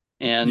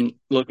and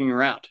looking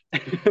around.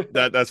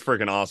 That's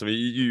freaking awesome.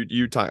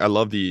 You talk. I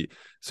love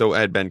so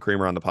I had Ben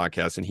Creamer on the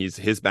podcast, and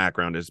his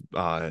background is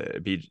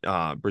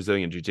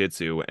Brazilian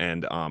jiu-jitsu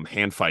and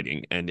hand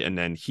fighting, and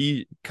then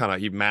he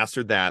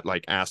mastered that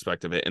like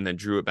aspect of it, and then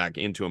drew it back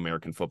into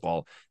American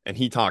football. And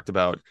he talked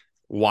about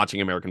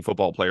watching American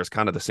football players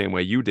kind of the same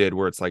way you did,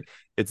 where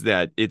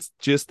it's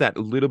just that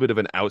little bit of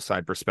an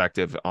outside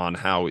perspective on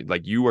how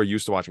like you are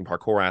used to watching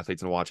parkour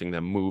athletes and watching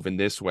them move in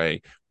this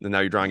way, and now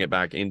you're drawing it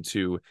back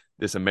into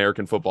this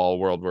American football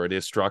world where it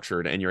is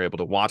structured, and you're able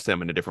to watch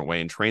them in a different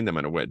way and train them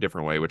in a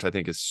different way, which I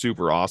think is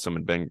super awesome.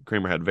 And Ben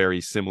Creamer had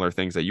very similar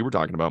things that you were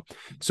talking about.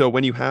 So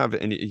when you have,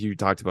 and you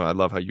talked about, I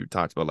love how you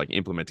talked about like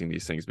implementing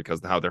these things, because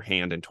how their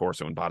hand and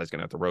torso and body is going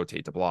to have to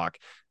rotate to block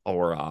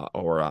or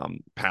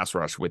pass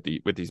rush with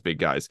these big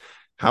guys.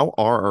 How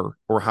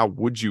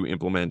would you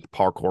implement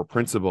parkour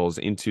principles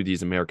into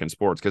these American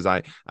sports? Because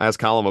I asked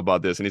Colin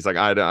about this, and he's like,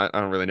 I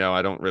don't really know.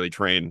 I don't really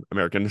train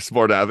American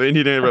sport athletes. And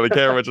he didn't really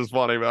care, which is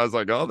funny. But I was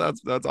like, oh,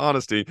 that's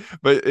honesty.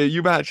 But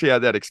you've actually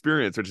had that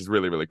experience, which is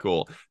really, really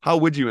cool. How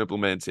would you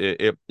implement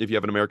if you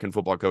have an American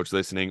football coach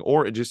listening,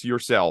 or just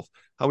yourself?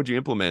 How would you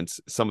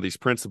implement some of these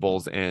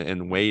principles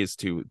and ways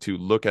to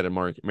look at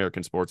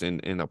American sports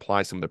and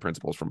apply some of the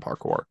principles from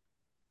parkour?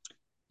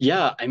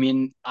 Yeah, I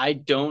mean,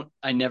 I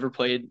never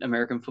played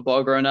American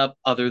football growing up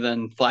other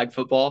than flag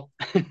football,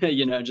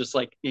 just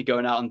like you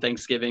going out on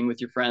Thanksgiving with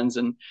your friends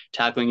and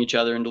tackling each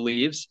other into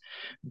leaves.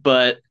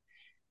 But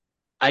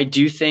I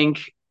do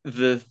think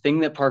the thing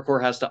that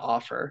parkour has to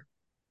offer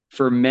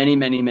for many,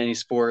 many, many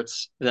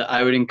sports that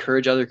I would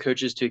encourage other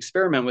coaches to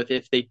experiment with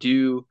if they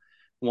do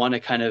want to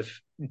kind of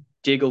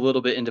dig a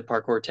little bit into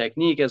parkour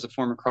technique as a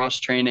form of cross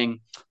training,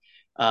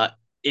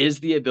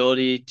 is the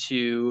ability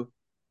to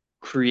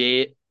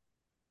create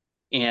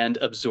and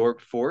absorb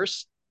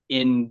force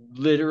in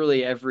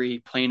literally every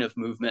plane of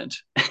movement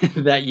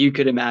that you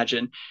could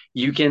imagine.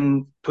 You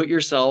can put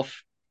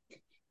yourself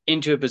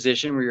into a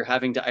position where you're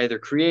having to either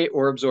create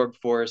or absorb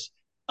force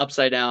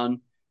upside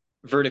down,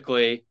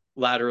 vertically,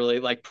 laterally,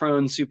 like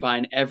prone,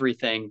 supine,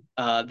 everything.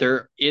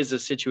 There is a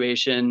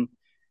situation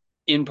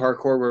in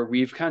parkour where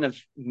we've kind of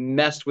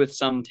messed with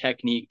some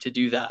technique to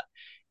do that.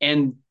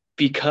 And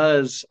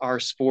because our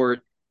sport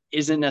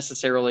isn't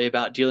necessarily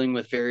about dealing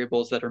with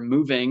variables that are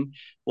moving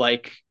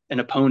like an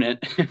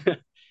opponent,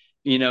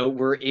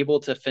 we're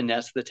able to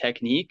finesse the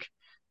technique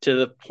to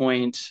the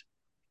point.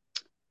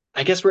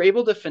 I guess we're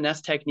able to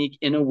finesse technique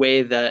in a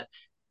way that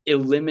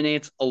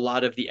eliminates a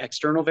lot of the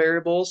external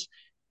variables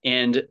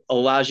and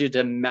allows you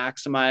to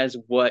maximize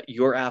what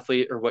your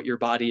athlete or what your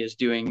body is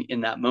doing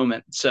in that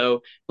moment.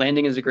 So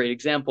landing is a great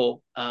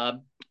example.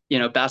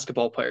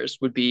 Basketball players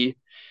would be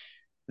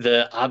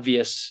the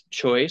obvious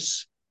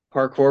choice.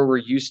 Parkour, we're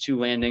used to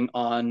landing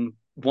on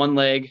one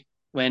leg,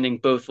 landing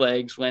both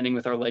legs, landing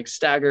with our legs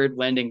staggered,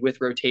 landing with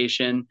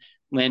rotation,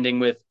 landing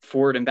with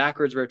forward and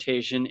backwards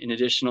rotation in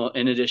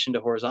addition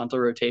to horizontal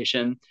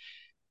rotation.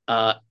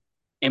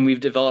 And we've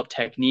developed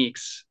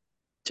techniques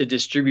to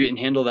distribute and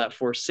handle that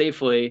force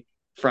safely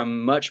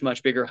from much,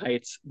 much bigger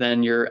heights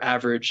than your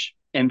average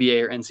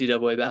NBA or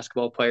NCAA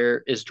basketball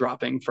player is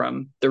dropping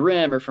from the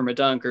rim or from a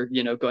dunk or,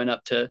 going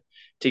up to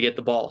get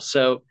the ball.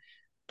 So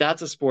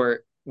that's a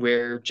sport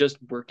where just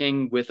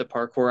working with a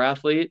parkour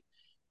athlete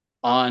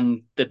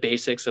on the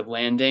basics of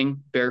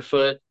landing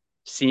barefoot,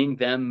 seeing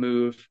them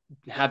move,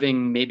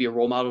 having maybe a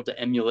role model to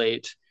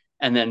emulate,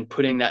 and then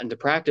putting that into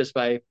practice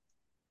by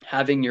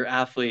having your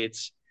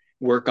athletes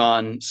work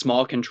on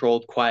small,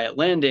 controlled, quiet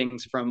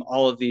landings from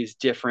all of these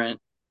different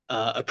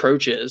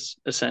approaches,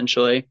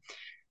 essentially,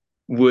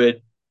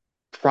 would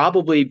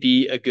probably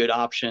be a good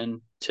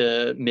option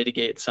to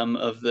mitigate some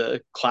of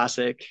the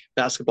classic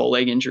basketball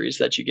leg injuries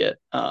that you get.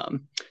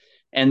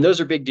 And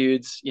those are big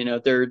dudes,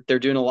 they're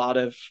doing a lot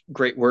of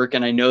great work.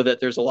 And I know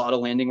that there's a lot of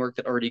landing work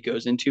that already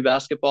goes into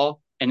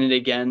basketball. And then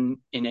again,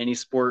 in any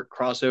sport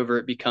crossover,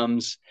 it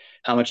becomes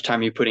how much time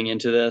are you putting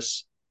into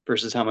this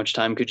versus how much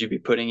time could you be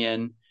putting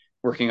in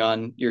working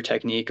on your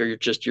technique or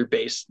your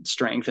base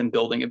strength and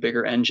building a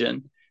bigger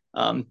engine.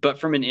 But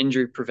from an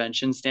injury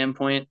prevention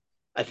standpoint,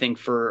 I think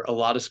for a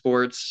lot of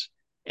sports,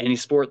 any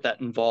sport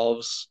that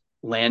involves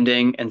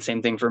landing, and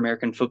same thing for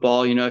American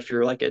football, if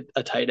you're like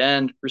a tight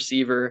end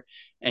receiver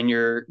and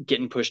you're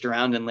getting pushed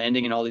around and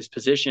landing in all these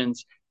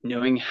positions,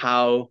 knowing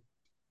how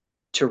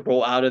to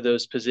roll out of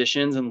those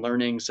positions and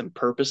learning some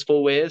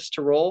purposeful ways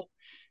to roll,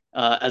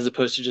 as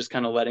opposed to just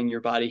kind of letting your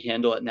body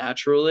handle it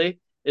naturally,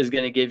 is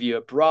going to give you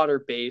a broader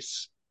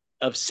base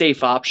of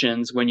safe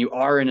options when you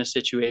are in a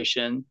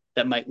situation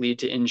that might lead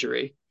to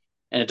injury.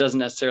 And it doesn't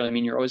necessarily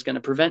mean you're always going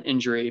to prevent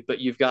injury, but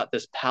you've got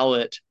this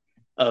palette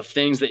of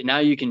things that now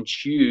you can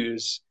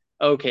choose.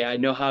 Okay, I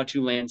know how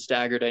to land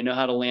staggered. I know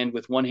how to land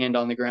with one hand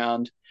on the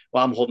ground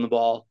while I'm holding the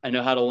ball. I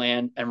know how to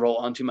land and roll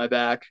onto my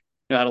back,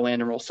 know how to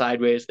land and roll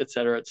sideways, et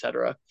cetera, et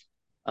cetera.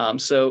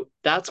 So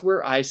that's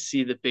where I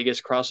see the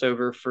biggest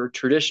crossover for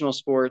traditional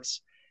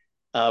sports,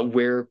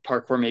 where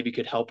parkour maybe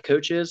could help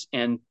coaches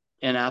and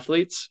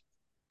athletes.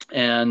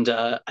 And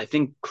I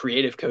think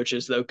creative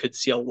coaches, though, could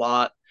see a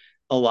lot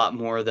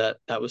more that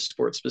was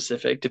sport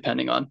specific,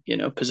 depending on,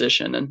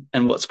 position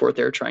and what sport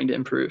they're trying to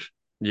improve.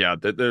 Yeah,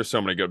 there's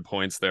so many good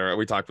points there.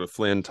 We talked with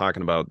Flynn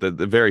talking about the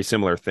very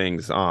similar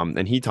things.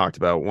 And he talked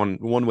about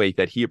one way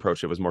that he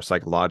approached it was more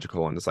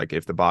psychological. And it's like,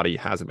 if the body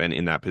hasn't been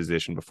in that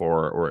position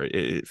before, or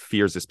it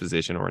fears this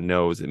position, or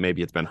knows that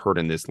maybe it's been hurt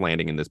in this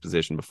landing in this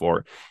position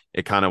before,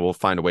 it kind of will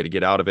find a way to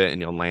get out of it,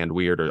 and you'll land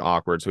weird or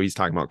awkward. So he's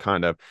talking about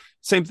kind of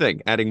same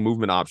thing, adding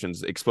movement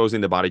options,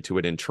 exposing the body to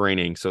it in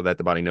training so that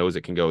the body knows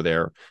it can go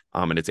there,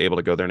 and it's able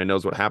to go there, and it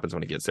knows what happens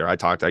when it gets there. I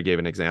gave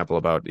an example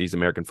about these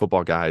American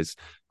football guys,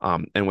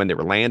 and when they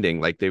were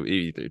landing, like they would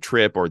either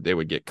trip or they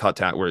would get cut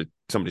out where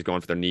somebody's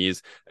going for their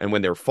knees, and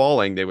when they were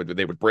falling, they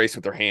would brace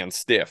with their hands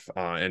stiff,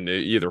 and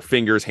either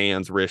fingers,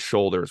 hands, wrists,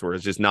 shoulders, where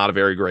it's just not a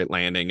very great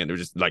landing, and it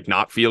was just like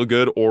not feel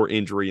good or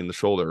injury in the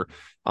shoulder.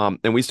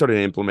 And we started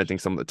implementing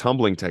some of the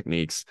tumbling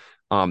techniques.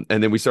 And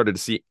then we started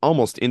to see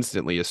almost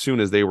instantly, as soon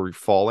as they were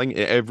falling,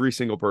 every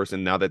single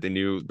person, now that they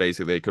knew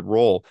basically they could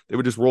roll, they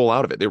would just roll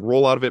out of it. They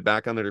roll out of it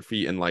back on their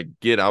feet and like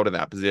get out of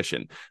that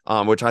position,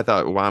 which I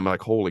thought, wow, I'm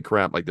like, holy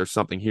crap, like there's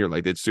something here.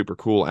 Like it's super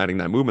cool adding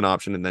that movement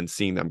option and then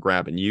seeing them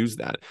grab and use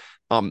that.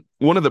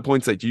 One of the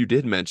points that you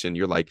did mention,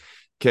 you're like,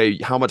 okay,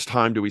 how much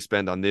time do we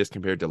spend on this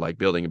compared to like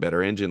building a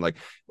better engine? Like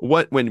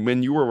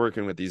when you were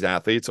working with these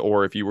athletes,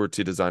 or if you were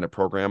to design a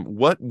program,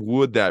 what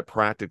would that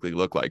practically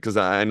look like? Because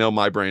I know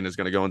my brain is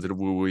going to go into the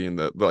woo-woo and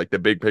the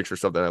big picture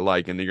stuff that I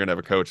like, and you're going to have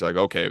a coach like,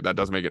 okay, that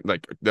doesn't make it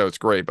like, that's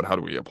great, but how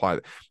do we apply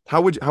that?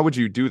 How would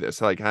you do this?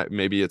 Like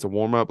maybe it's a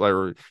warm up,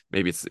 or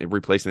maybe it's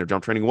replacing their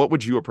jump training. What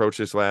would you approach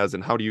this as,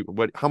 and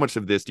how much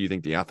of this do you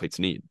think the athletes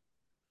need?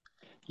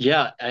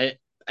 Yeah,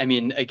 I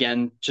mean,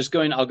 again,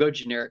 I'll go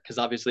generic because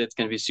obviously it's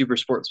going to be super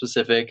sport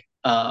specific,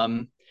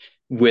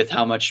 with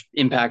how much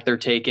impact they're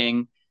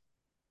taking.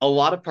 A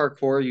lot of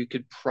parkour you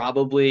could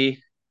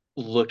probably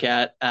look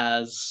at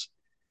as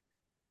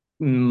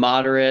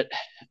moderate,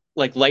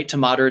 like light to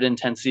moderate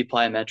intensity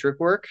plyometric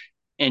work.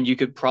 And you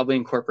could probably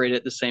incorporate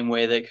it the same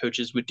way that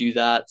coaches would do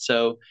that.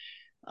 So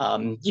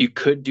You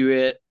could do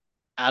it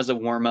as a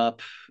warm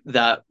up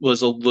that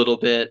was a little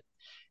bit,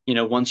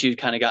 once you'd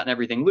kind of gotten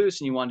everything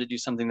loose and you wanted to do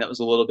something that was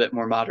a little bit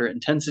more moderate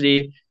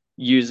intensity,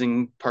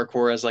 using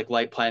parkour as like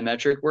light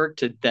plyometric work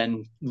to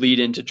then lead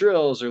into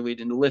drills or lead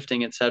into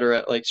lifting, et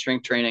cetera, like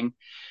strength training.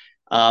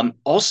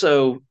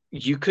 Also,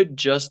 you could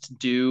just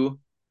do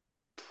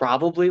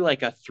probably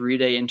like a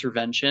 3-day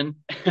intervention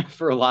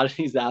for a lot of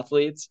these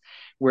athletes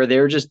where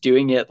they're just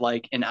doing it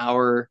like an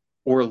hour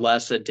or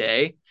less a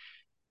day.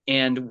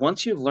 And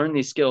once you've learned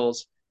these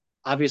skills,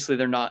 obviously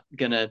they're not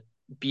going to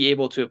be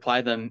able to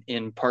apply them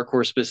in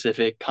parkour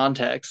specific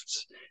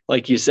contexts.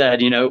 Like you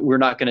said, we're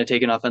not going to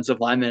take an offensive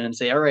lineman and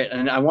say, all right,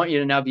 and I want you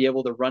to now be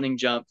able to running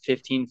jump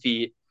 15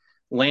 feet,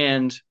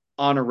 land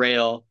on a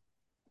rail,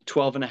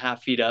 12 and a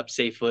half feet up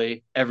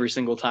safely every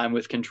single time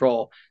with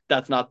control.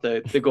 That's not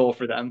the goal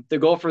for them. The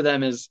goal for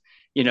them is,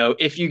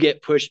 if you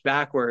get pushed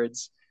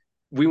backwards,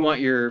 we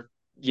want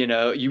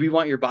we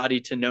want your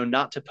body to know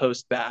not to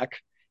post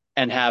back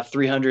and have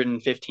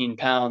 315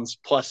 pounds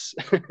plus,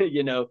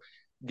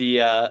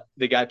 the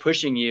guy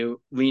pushing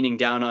you leaning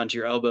down onto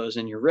your elbows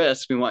and your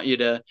wrists. We want you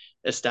to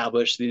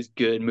establish these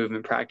good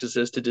movement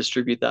practices to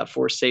distribute that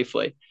force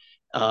safely.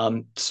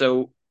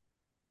 So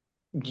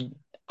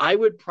I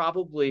would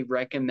probably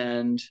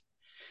recommend,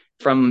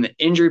 from the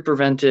injury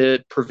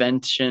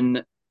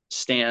prevention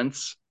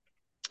stance,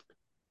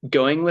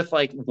 going with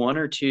like 1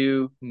 or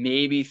 2,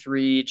 maybe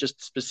 3,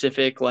 just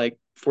specific like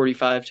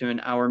 45 to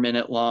an hour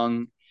minute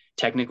long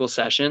technical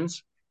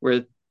sessions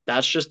where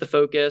that's just the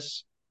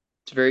focus.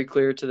 It's very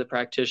clear to the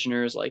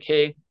practitioners, like,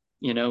 hey,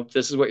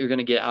 this is what you're going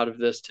to get out of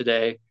this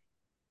today.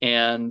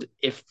 And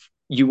if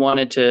you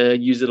wanted to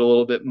use it a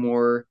little bit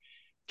more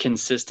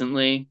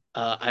consistently,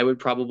 I would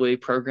probably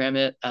program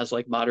it as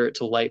like moderate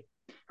to light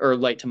or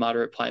light to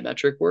moderate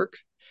plyometric work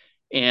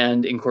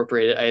and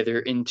incorporate it either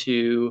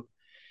into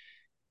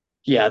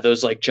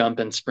those like jump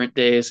and sprint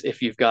days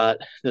if you've got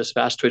those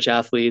fast twitch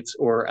athletes,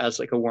 or as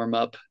like a warm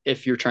up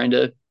if you're trying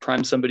to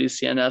prime somebody's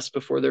CNS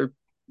before they're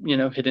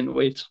hitting the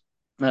weights.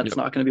 That's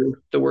not going to be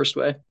the worst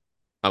way.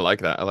 I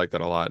like that. I like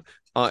that a lot.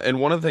 And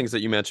one of the things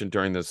that you mentioned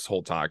during this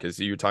whole talk is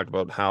you talked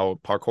about how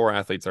parkour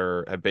athletes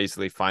have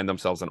basically find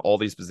themselves in all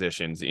these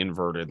positions,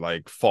 inverted,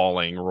 like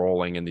falling,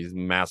 rolling in these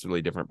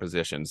massively different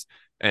positions.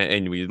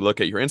 And we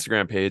look at your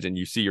Instagram page and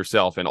you see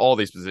yourself in all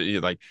these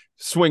positions, like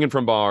swinging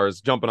from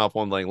bars, jumping off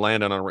one leg,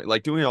 landing on,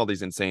 like doing all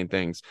these insane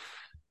things.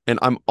 And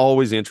I'm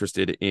always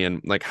interested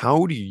in, like,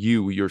 how do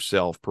you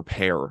yourself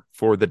prepare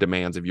for the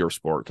demands of your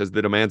sport? Because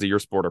the demands of your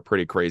sport are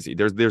pretty crazy.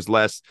 There's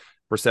less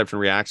perception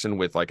reaction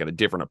with like a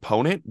different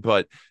opponent,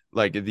 but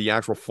like the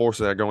actual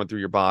forces that are going through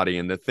your body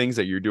and the things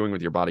that you're doing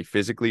with your body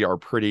physically are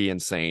pretty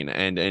insane.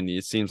 And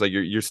it seems like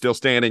you're still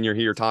standing, you're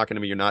here talking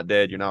to me, you're not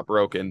dead, you're not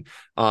broken.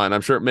 And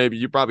I'm sure maybe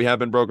you probably have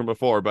been broken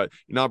before, but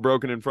you're not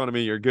broken in front of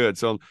me, you're good.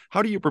 So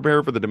how do you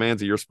prepare for the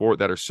demands of your sport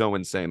that are so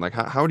insane? Like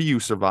how do you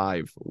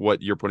survive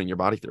what you're putting your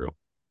body through?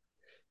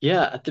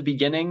 Yeah, at the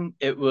beginning,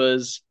 it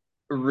was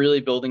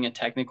really building a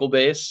technical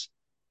base.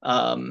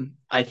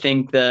 I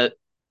think that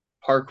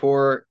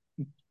parkour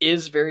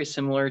is very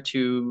similar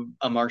to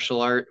a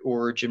martial art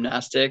or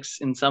gymnastics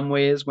in some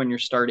ways when you're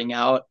starting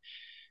out.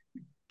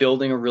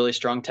 Building a really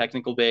strong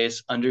technical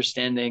base,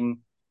 understanding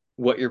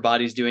what your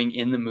body's doing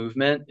in the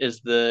movement is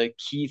the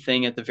key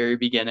thing at the very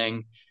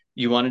beginning.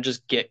 You want to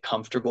just get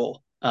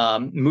comfortable,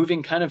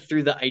 moving kind of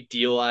through the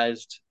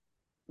idealized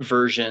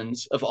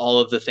versions of all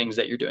of the things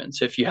that you're doing.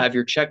 So if you have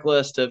your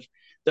checklist of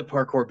the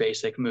parkour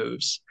basic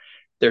moves,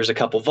 there's a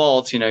couple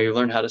vaults, you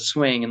learn how to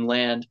swing and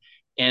land,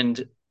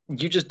 and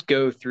you just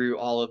go through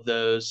all of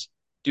those,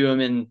 do them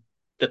in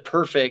the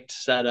perfect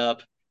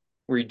setup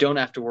where you don't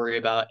have to worry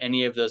about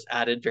any of those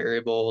added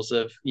variables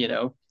of,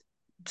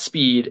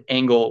 speed,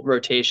 angle,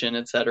 rotation,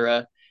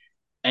 etc.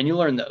 And you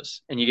learn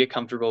those and you get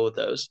comfortable with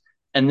those.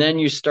 And then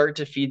you start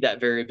to feed that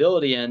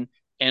variability in.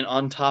 And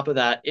on top of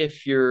that,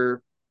 if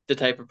you're the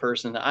type of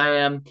person that I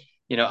am,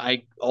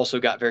 I also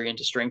got very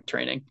into strength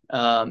training.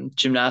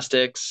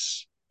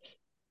 Gymnastics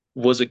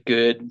was a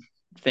good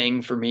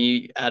thing for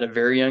me at a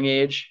very young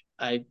age.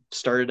 I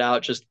started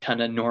out just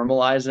kind of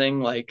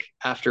normalizing, like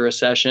after a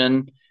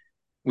session,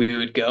 we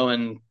would go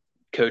and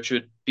coach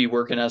would be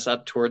working us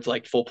up towards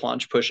like full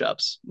planche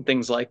push-ups,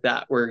 things like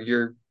that, where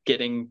you're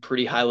getting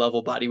pretty high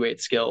level body weight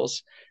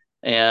skills.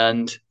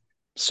 And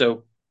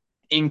so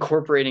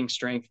incorporating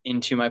strength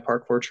into my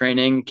parkour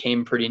training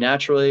came pretty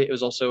naturally. It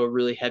was also a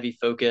really heavy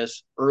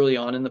focus early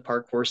on in the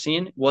parkour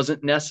scene. It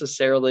wasn't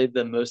necessarily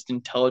the most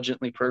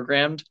intelligently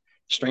programmed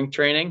strength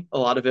training. A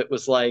lot of it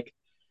was like,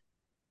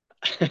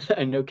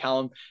 I know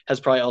Callum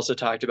has probably also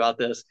talked about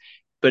this,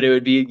 but it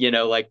would be,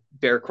 like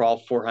bear crawl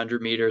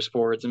 400 meters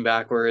forwards and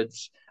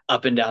backwards,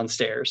 up and down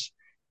stairs.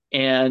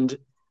 And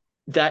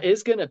that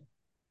is going to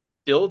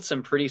build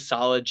some pretty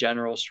solid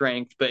general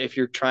strength. But if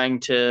you're trying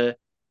to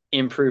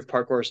improve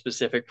parkour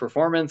specific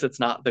performance, it's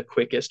not the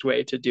quickest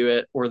way to do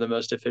it or the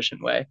most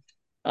efficient way.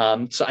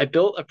 So I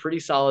built a pretty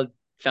solid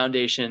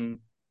foundation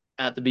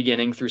at the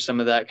beginning through some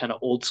of that kind of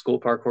old school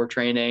parkour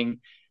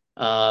training.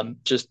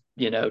 Just,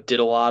 did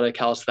a lot of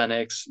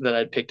calisthenics that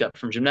I'd picked up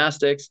from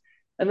gymnastics.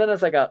 And then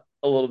as I got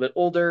a little bit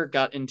older,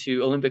 got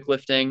into Olympic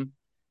lifting.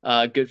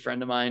 A good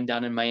friend of mine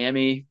down in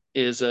Miami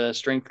is a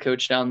strength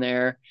coach down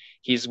there.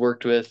 He's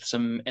worked with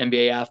some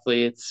NBA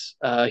athletes.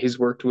 He's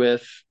worked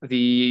with the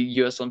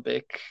U.S.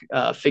 Olympic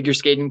figure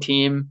skating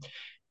team,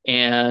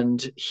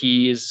 and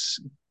he's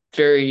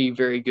very,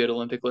 very good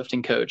Olympic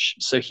lifting coach.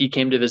 So he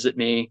came to visit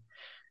me,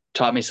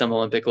 taught me some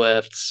Olympic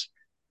lifts,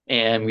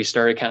 and we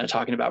started kind of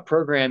talking about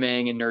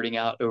programming and nerding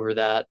out over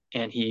that.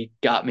 And he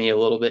got me a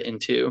little bit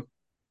into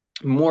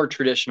more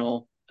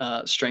traditional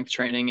strength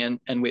training and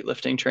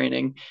weightlifting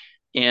training.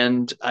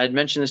 And I'd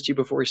mentioned this to you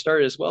before we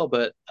started as well,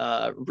 but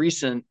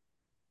recent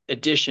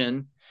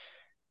addition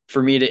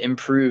for me to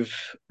improve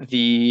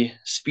the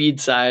speed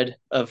side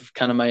of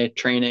kind of my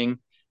training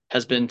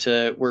has been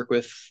to work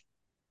with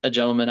a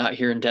gentleman out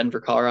here in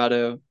Denver,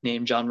 Colorado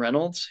named John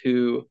Reynolds,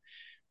 who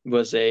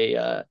was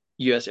a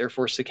U.S. Air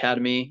Force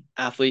Academy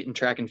athlete in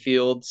track and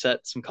field,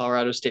 set some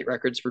Colorado state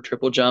records for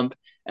triple jump,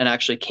 and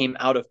actually came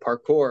out of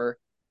parkour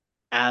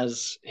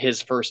as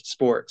his first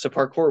sport. So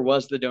parkour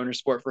was the donor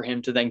sport for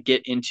him to then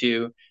get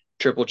into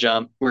triple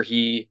jump, where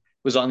he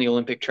was on the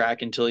Olympic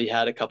track until he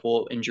had a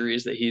couple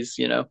injuries that he's,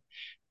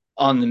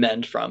 on the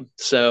mend from.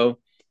 So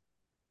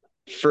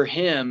for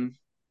him,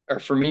 or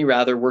for me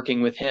rather,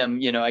 working with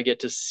him, I get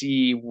to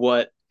see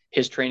what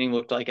his training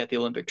looked like at the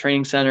Olympic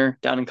Training Center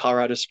down in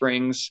Colorado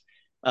Springs,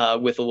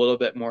 with a little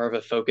bit more of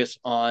a focus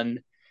on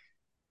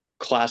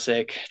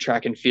classic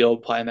track and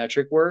field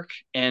plyometric work.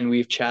 And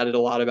we've chatted a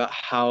lot about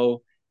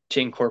how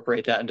to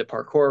incorporate that into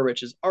parkour,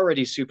 which is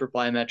already super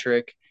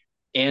plyometric.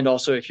 And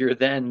also, if you're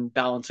then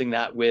balancing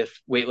that with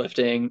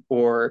weightlifting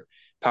or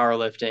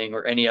powerlifting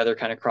or any other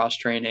kind of cross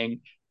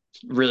training,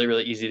 really,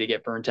 really easy to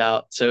get burnt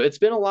out. So it's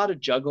been a lot of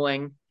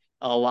juggling,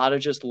 a lot of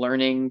just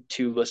learning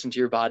to listen to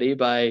your body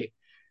by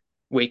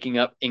waking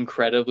up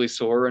incredibly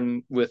sore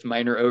and with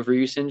minor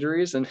overuse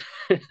injuries, and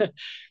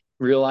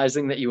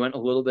realizing that you went a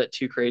little bit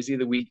too crazy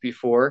the week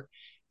before.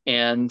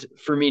 And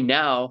for me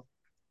now,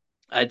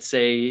 I'd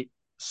say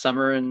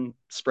summer and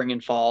spring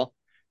and fall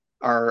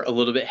are a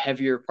little bit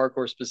heavier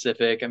parkour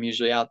specific. I'm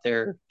usually out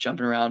there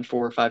jumping around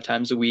 4 or 5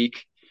 times a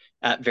week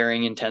at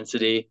varying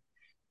intensity,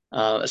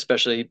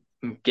 especially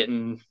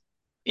getting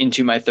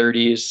into my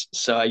 30s.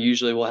 So I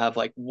usually will have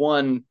like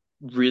one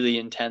really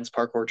intense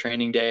parkour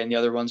training day, and the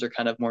other ones are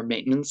kind of more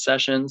maintenance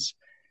sessions,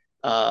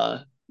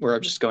 where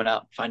I'm just going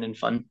out finding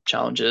fun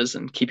challenges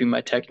and keeping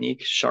my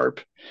technique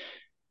sharp.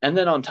 And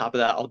then on top of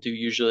that, I'll do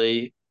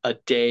usually a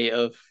day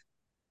of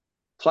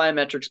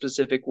plyometric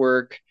specific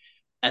work,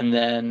 and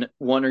then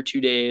 1 or 2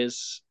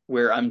 days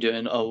where I'm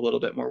doing a little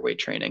bit more weight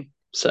training.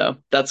 So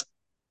that's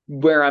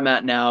where I'm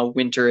at now.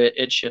 Winter,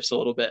 it shifts a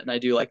little bit, and I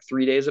do like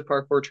 3 days of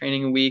parkour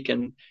training a week,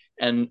 and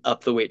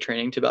up the weight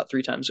training to about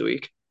 3 times a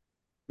week.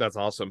 That's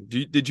awesome.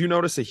 Did you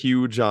notice a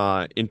huge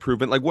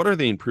improvement? Like, what are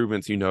the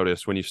improvements you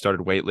noticed when you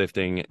started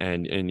weightlifting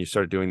and you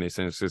started doing these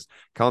things? Because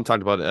Colin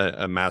talked about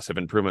a massive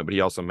improvement, but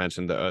he also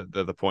mentioned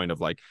the point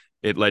of like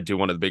it led to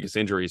one of the biggest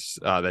injuries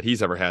that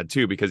he's ever had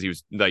too, because he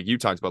was like you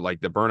talked about,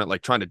 like the burnout,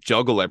 like trying to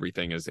juggle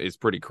everything is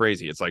pretty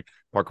crazy. It's like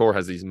parkour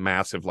has these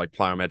massive like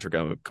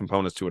plyometric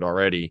components to it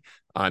already,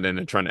 and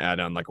then trying to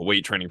add on like a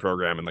weight training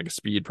program and like a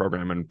speed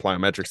program and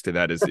plyometrics to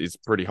that is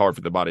pretty hard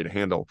for the body to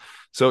handle.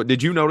 So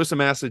did you notice a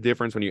massive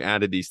difference when you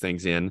added these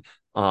things in?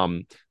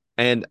 And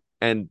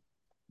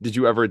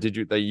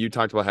you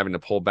talked about having to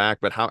pull back,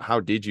 but how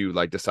did you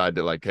like decide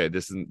to like, hey,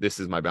 this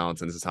is my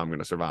balance and this is how I'm going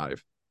to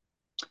survive?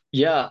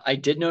 Yeah, I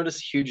did notice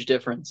a huge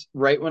difference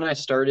right when I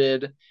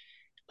started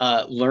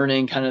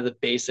learning kind of the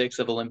basics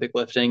of Olympic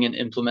lifting and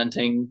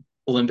implementing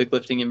Olympic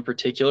lifting in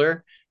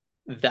particular.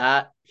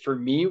 That for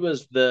me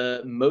was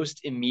the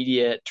most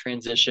immediate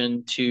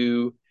transition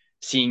to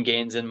seeing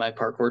gains in my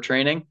parkour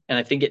training. And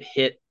I think it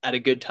hit at a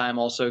good time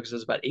also because I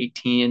was about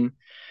 18.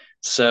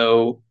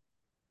 So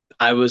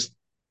I was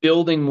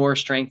building more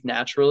strength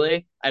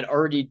naturally. I'd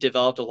already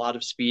developed a lot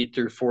of speed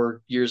through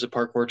 4 years of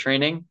parkour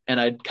training, and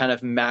I'd kind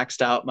of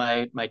maxed out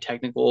my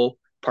technical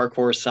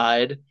parkour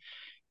side.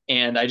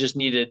 And I just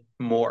needed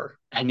more.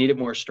 I needed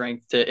more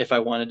strength if I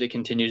wanted to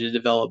continue to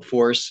develop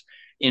force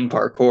in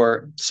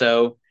parkour.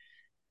 So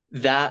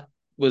that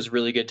was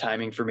really good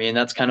timing for me. And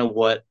that's kind of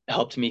what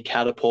helped me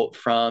catapult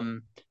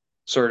from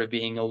sort of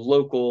being a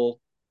local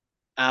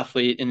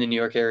athlete in the New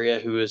York area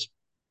who was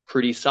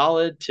pretty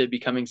solid to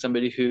becoming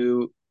somebody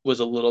who was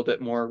a little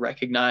bit more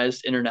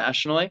recognized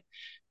internationally,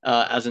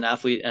 as an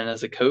athlete and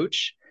as a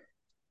coach.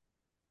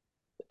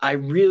 I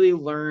really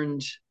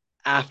learned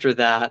after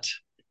that,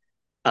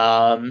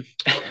 um,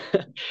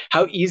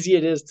 how easy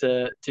it is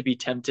to be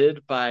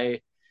tempted by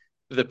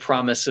the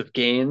promise of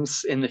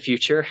gains in the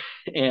future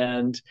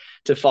and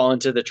to fall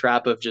into the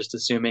trap of just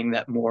assuming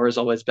that more is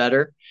always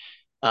better.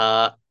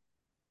 Uh,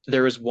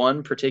 there was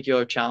one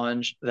particular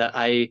challenge that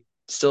I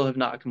still have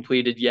not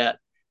completed yet.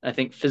 I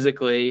think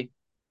physically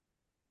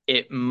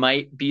it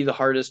might be the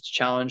hardest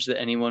challenge that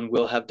anyone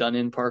will have done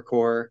in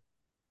parkour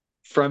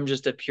from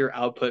just a pure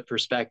output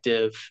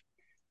perspective.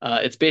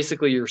 It's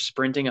basically you're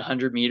sprinting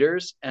 100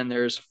 meters and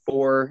there's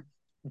 4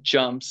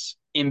 jumps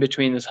in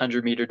between this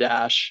 100-meter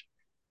dash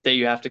that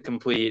you have to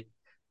complete.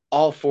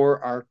 All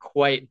 4 are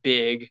quite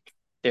big.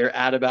 They're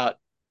at about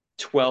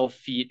 12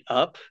 feet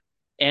up,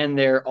 and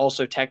they're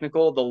also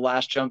technical. The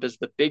last jump is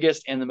the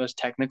biggest and the most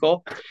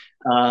technical.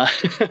 Uh,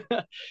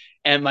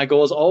 and my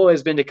goal has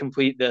always been to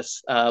complete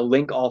this,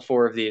 link all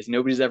 4 of these.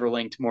 Nobody's ever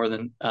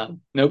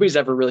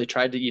really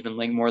tried to even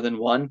link more than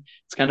one.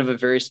 It's kind of a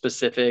very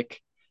specific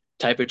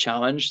type of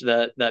challenge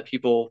that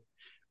people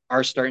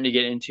are starting to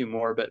get into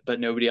more, but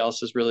nobody else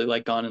has really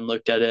like gone and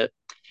looked at it.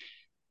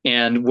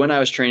 And when I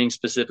was training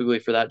specifically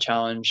for that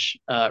challenge,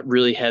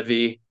 really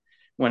heavy,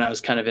 when I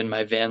was kind of in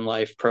my van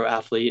life pro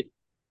athlete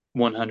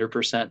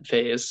 100%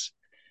 phase,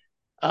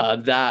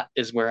 that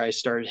is where I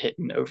started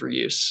hitting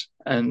overuse.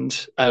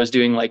 And I was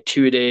doing like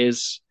 2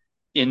 days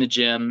in the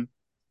gym.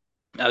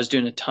 I was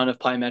doing a ton of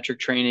plyometric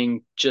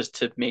training just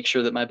to make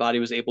sure that my body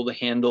was able to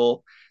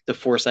handle the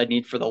force I'd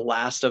need for the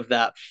last of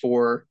that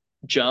 4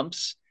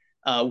 jumps,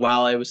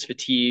 while I was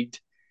fatigued.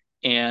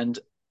 And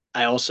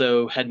I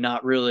also had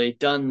not really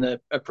done the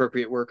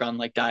appropriate work on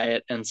like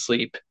diet and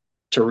sleep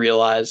to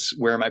realize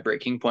where my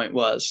breaking point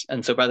was.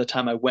 And so by the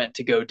time I went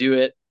to go do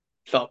it,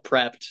 felt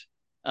prepped.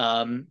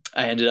 I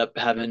ended up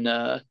having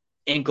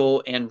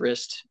ankle and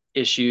wrist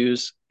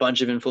issues,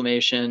 bunch of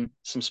inflammation,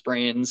 some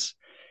sprains,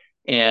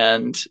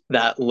 and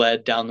that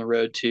led down the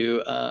road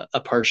to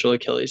a partial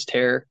Achilles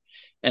tear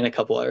and a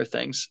couple other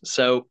things.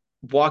 So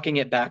walking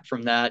it back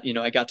from that,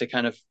 I got to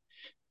kind of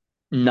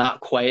not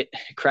quite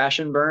crash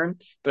and burn,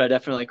 but I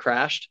definitely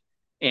crashed,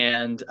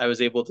 and I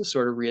was able to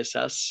sort of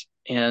reassess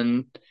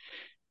and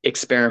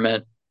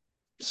experiment,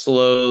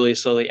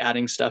 slowly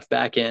adding stuff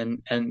back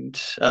in, and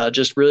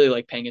just really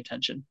like paying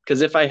attention.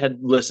 Because if I had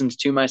listened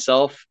to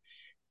myself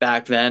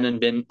back then and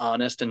been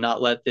honest and not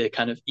let the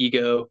kind of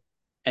ego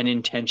and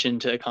intention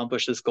to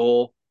accomplish this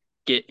goal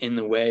get in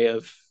the way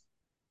of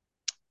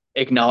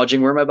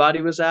acknowledging where my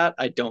body was at,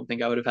 I don't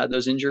think I would have had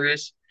those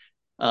injuries.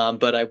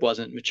 But I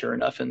wasn't mature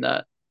enough in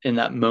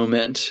that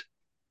moment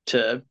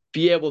to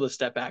be able to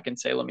step back and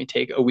say, let me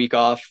take a week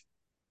off,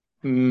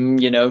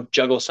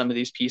 juggle some of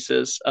these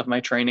pieces of my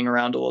training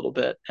around a little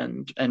bit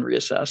and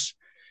reassess.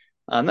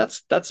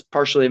 That's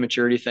partially a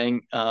maturity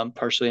thing,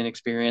 partially an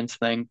experience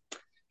thing.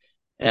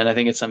 And I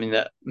think it's something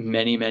that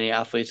many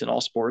athletes in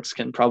all sports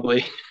can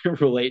probably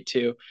relate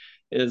to,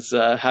 is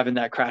having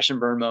that crash and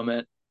burn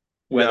moment,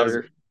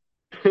 whether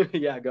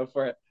yeah, go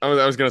for it.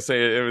 I was gonna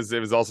say it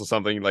was also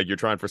something like you're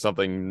trying for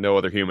something no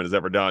other human has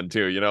ever done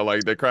too.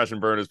 Like the crash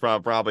and burn is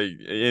probably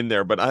in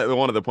there. But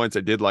one of the points I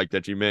did like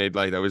that you made,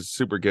 like that was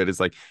super good, is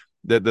like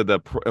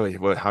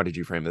how did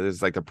you frame it?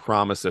 It's like the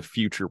promise of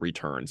future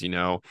returns,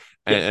 and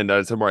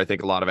that's somewhere I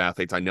think a lot of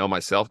athletes, I know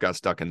myself, got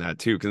stuck in that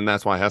too. And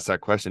that's why I asked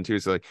that question too.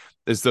 So like,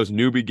 it's those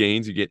newbie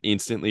gains you get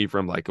instantly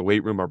from like a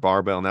weight room or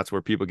barbell, and that's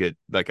where people get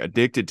like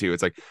addicted to.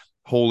 It's like,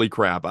 holy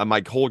crap,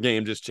 my whole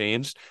game just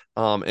changed.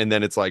 And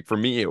then it's like, for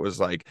me, it was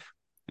like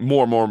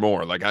more.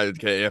 Like,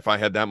 if I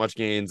had that much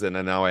gains, and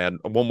then now I had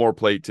one more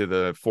plate to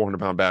the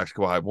 400-pound back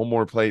squat, one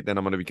more plate, then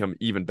I'm going to become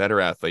even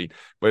better athlete.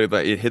 But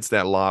it hits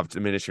that law of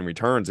diminishing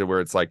returns, and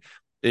where it's like,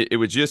 it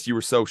was just, you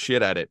were so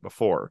shit at it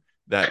before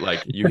that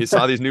like you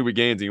saw these newbie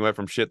gains and you went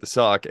from shit to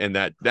suck, and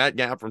that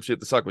gap from shit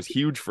to suck was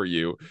huge for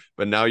you.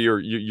 But now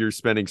you're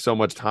spending so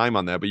much time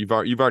on that, but you've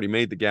already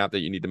made the gap that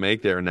you need to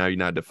make there, and now you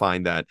need to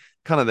find that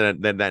kind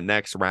of that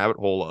next rabbit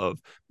hole of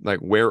like,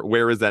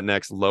 where is that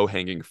next low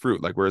hanging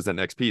fruit, like where is that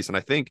next piece. And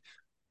I think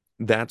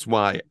that's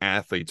why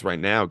athletes right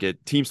now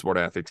team sport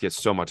athletes get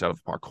so much out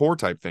of parkour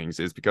type things,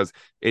 is because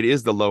it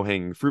is the low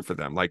hanging fruit for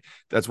them. Like,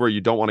 that's where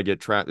you don't want to get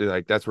trapped.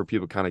 Like, that's where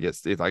people kind of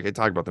get, like, I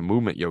talk about the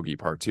movement yogi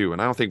part too.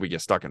 And I don't think we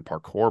get stuck in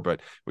parkour, but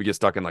we get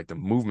stuck in like the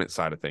movement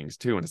side of things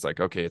too. And it's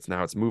like, okay, it's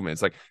movement.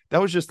 It's like, that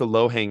was just the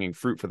low hanging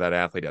fruit for that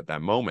athlete at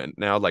that moment.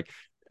 Now, like,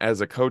 as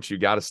a coach, you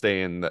got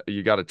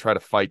to try to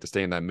fight to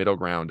stay in that middle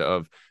ground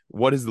of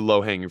what is the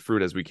low hanging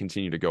fruit as we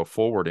continue to go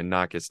forward, and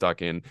not get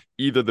stuck in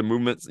either the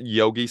movement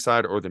yogi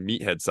side or the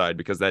meathead side,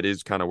 because that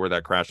is kind of where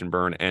that crash and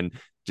burn and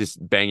just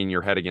banging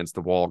your head against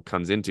the wall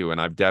comes into.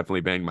 And I've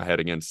definitely banged my head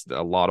against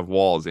a lot of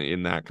walls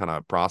in that kind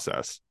of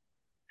process.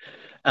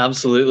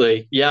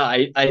 Absolutely. Yeah,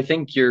 I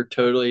think you're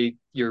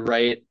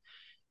right.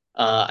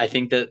 I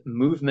think that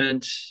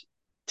movement,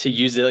 to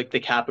use it like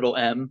the capital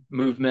M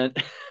movement,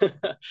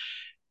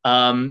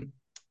 I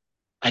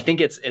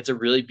think it's a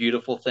really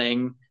beautiful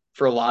thing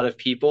for a lot of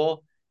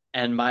people.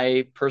 And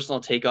my personal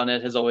take on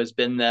it has always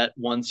been that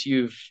once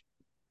you've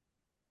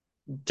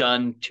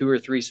done 2 or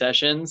 3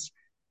 sessions,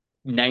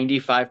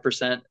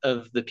 95%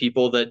 of the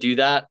people that do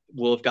that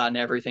will have gotten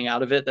everything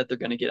out of it that they're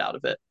going to get out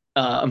of it.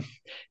 And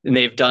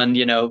they've done,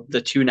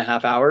 the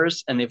 2.5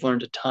 hours, and they've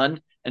learned a ton,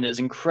 and it's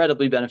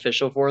incredibly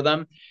beneficial for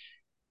them.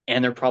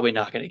 And they're probably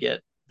not going to get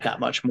that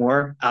much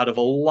more out of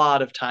a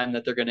lot of time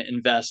that they're going to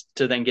invest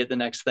to then get the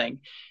next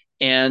thing.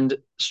 And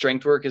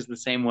strength work is the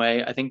same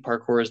way. I think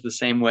parkour is the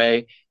same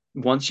way.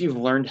 Once you've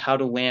learned how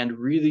to land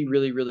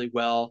really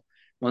well,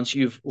 once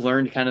you've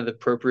learned kind of the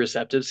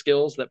proprioceptive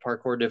skills that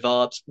parkour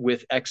develops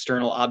with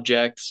external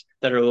objects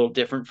that are a little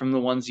different from the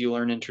ones you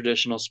learn in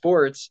traditional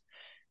sports,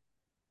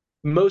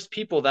 most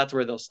people, that's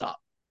where they'll stop.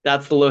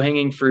 That's the low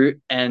hanging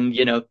fruit. And,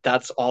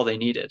 that's all they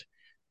needed.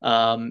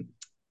 Um,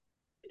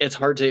 it's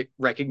hard to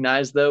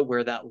recognize though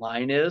where that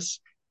line is.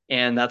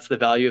 And that's the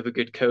value of a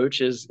good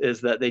coach is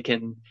that they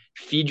can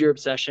feed your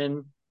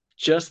obsession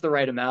just the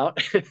right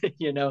amount.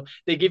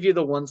 They give you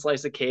the one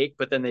slice of cake,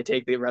 but then they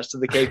take the rest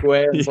of the cake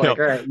away. And it's Yeah. like,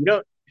 all right,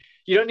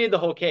 you don't need the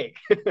whole cake.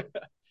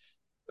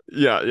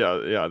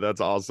 Yeah.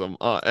 That's awesome.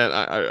 And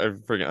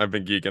I've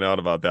been geeking out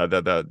about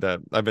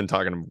that I've been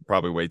talking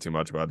probably way too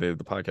much about it.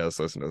 The podcast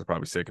listeners are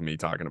probably sick of me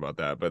talking about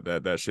that, but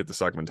that shit the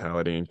suck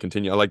mentality and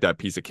continue. I like that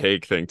piece of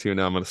cake thing too.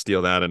 Now I'm gonna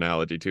steal that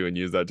analogy too and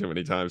use that too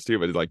many times too.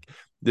 But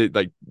it's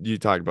like you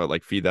talk about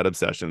like feed that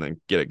obsession and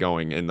get it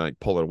going and like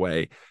pull it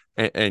away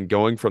and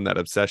going from that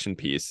obsession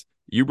piece.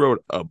 You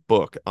wrote a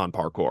book on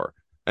parkour.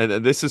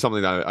 And this is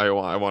something that I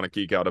want to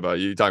geek out about.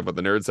 You talk about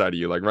the nerd side of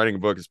you, like writing a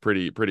book is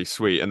pretty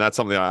sweet, and that's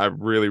something I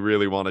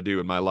really want to do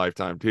in my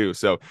lifetime too.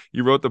 So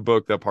you wrote the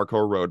book, The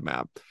Parkour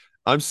Roadmap.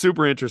 I'm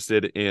super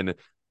interested in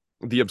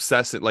the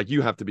obsessive. Like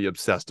you have to be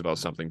obsessed about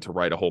something to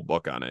write a whole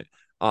book on it.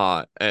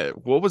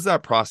 What was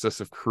that process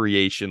of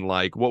creation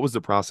like? What was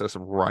the process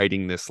of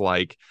writing this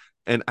like?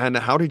 And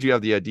how did you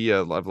have the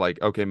idea of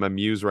like, okay, my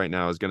muse right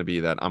now is going to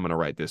be that I'm going to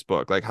write this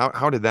book? Like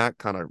how did that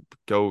kind of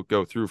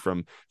go through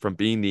from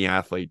being the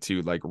athlete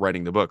to like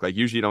writing the book? Like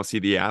usually you don't see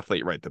the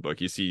athlete write the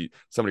book. You see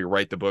somebody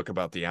write the book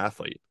about the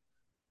athlete.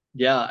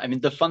 Yeah. I mean,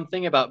 the fun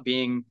thing about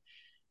being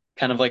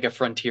kind of like a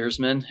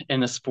frontiersman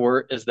in a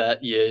sport is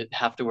that you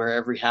have to wear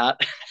every hat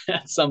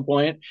at some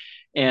point.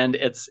 And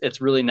it's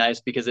really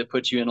nice because it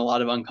puts you in a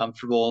lot of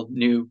uncomfortable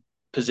new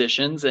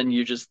positions and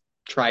you just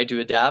try to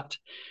adapt.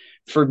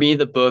 For me,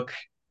 the book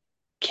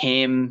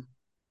came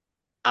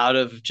out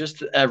of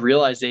just a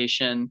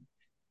realization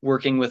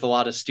working with a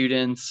lot of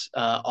students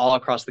all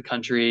across the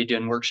country,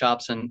 doing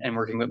workshops and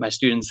working with my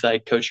students that I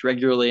coached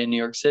regularly in New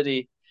York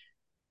City.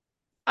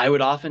 I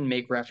would often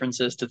make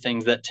references to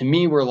things that to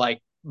me were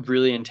like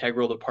really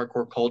integral to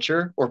parkour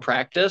culture or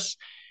practice.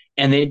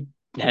 And they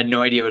had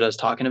no idea what I was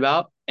talking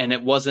about. And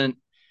it wasn't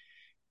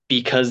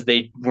because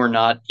they were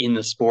not in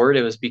the sport,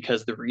 it was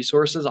because the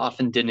resources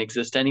often didn't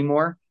exist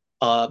anymore.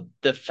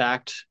 The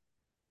fact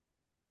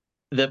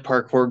that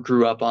parkour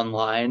grew up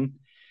online,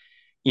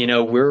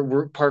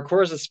 we're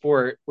parkour as a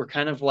sport, we're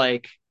kind of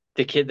like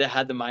the kid that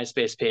had the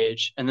MySpace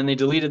page and then they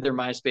deleted their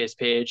MySpace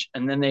page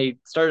and then they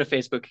started a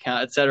Facebook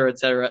account, et cetera, et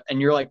cetera. And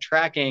you're like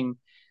tracking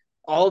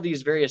all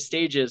these various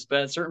stages. But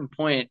at a certain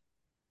point,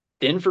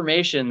 the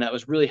information that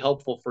was really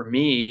helpful for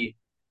me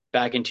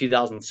back in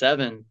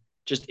 2007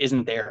 just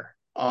isn't there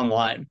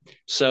online.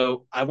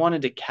 So I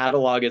wanted to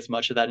catalog as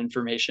much of that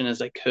information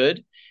as I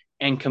could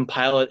and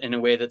compile it in a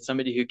way that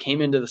somebody who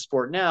came into the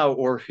sport now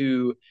or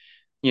who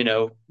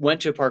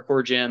went to a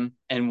parkour gym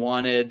and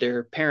wanted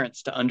their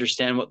parents to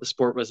understand what the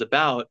sport was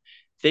about,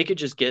 they could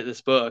just get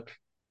this book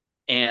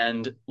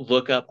and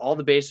look up all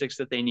the basics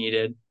that they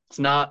needed. It's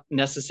not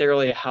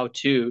necessarily a how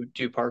to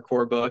do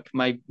parkour book.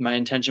 My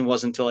intention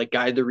wasn't to like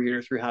guide the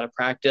reader through how to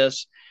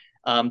practice,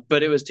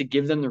 but it was to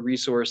give them the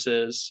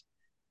resources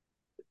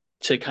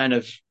to kind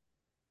of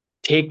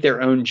take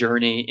their own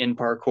journey in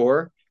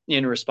parkour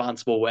in a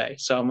responsible way.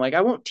 So I'm like,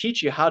 I won't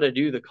teach you how to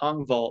do the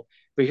Kong vault,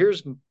 but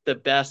here's the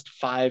best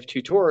 5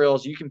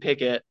 tutorials. You can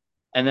pick it.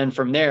 And then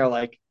from there,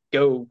 like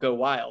go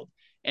wild.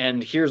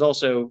 And here's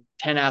also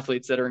 10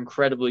 athletes that are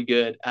incredibly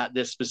good at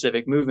this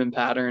specific movement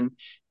pattern.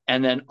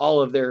 And then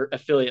all of their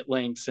affiliate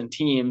links and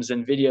teams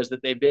and videos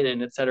that they've been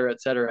in, et cetera,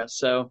 et cetera.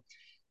 So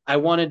I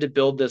wanted to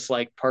build this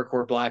like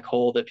parkour black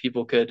hole that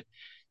people could,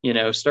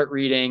 start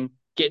reading,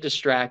 get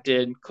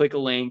distracted, click a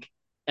link,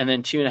 and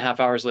then 2.5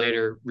 hours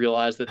later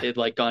realize that they'd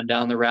like gone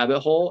down the rabbit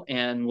hole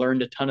and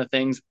learned a ton of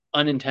things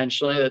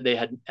unintentionally that they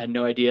had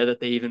no idea that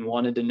they even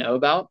wanted to know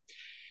about.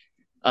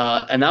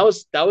 And that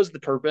was the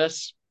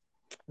purpose.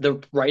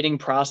 The writing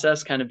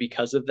process, kind of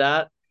because of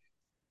that,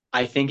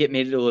 I think it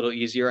made it a little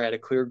easier. I had a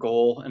clear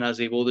goal and I was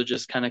able to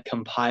just kind of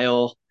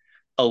compile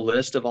a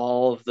list of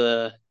all of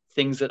the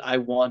things that I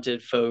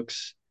wanted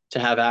folks to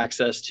have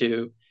access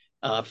to,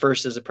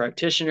 first as a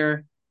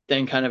practitioner,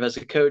 then kind of as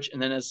a coach,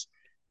 and then as,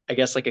 I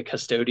guess, like a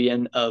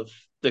custodian of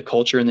the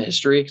culture and the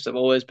history, because I've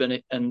always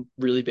been a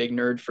really big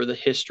nerd for the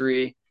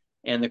history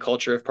and the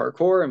culture of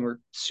parkour. And we're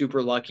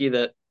super lucky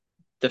that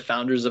the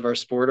founders of our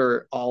sport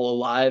are all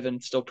alive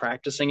and still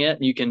practicing it.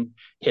 And you can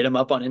hit them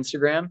up on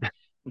Instagram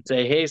and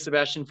say, hey,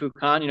 Sebastian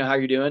Foucan, how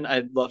you're doing?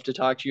 I'd love to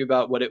talk to you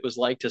about what it was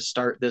like to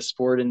start this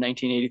sport in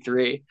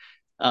 1983.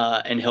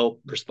 And he'll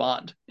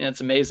respond. And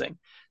it's amazing.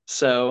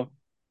 So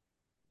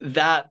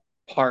that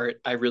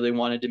part I really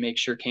wanted to make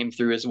sure came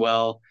through as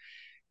well.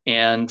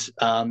 And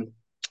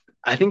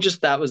I think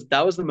just that was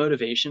the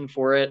motivation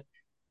for it.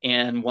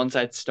 And once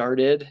I'd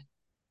started,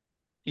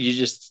 I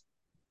just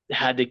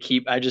had to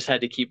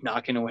keep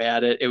knocking away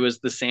at it. It was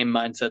the same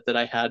mindset that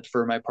I had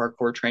for my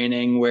parkour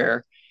training,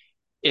 where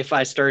if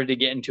I started to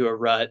get into a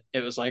rut,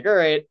 it was like, all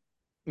right,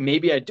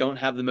 maybe I don't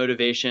have the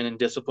motivation and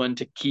discipline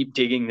to keep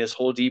digging this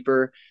hole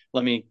deeper.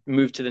 Let me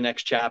move to the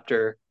next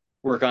chapter,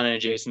 work on an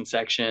adjacent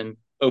section,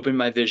 open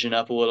my vision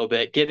up a little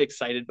bit, get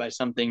excited by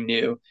something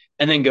new,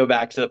 and then go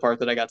back to the part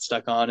that I got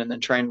stuck on and then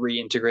try and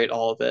reintegrate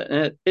all of it.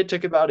 And it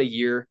took about a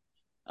year.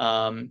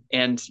 And,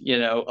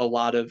 a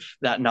lot of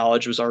that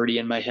knowledge was already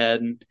in my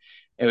head, and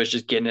it was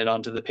just getting it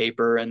onto the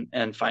paper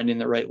and finding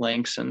the right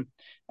links and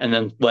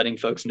then letting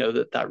folks know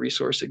that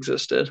resource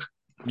existed.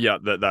 Yeah,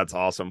 that's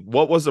awesome.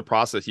 What was the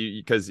process?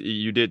 Because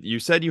you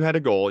said you had a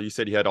goal, you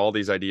said you had all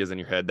these ideas in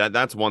your head.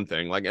 That's one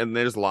thing. Like, and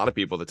there's a lot of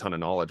people with a ton of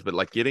knowledge, but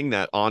like getting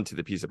that onto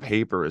the piece of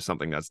paper is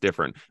something that's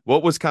different.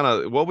 What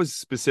was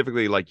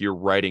specifically like your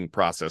writing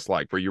process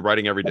like? Were you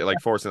writing every day, like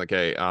forcing like,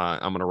 hey,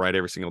 I'm gonna write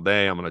every single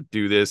day, I'm gonna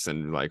do this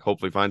and like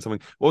hopefully find something?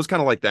 What was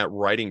kind of like that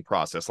writing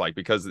process like?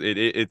 Because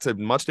it's a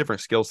much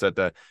different skill set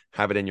to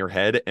have it in your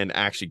head and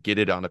actually get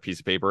it on a piece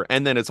of paper.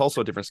 And then it's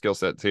also a different skill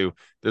set too.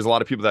 There's a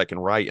lot of people that can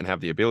write and have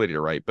the ability to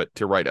write, but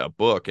to write a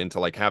book and to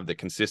like have the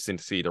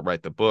consistency to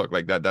write the book,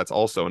 like that's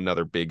also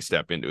another big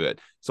step into it.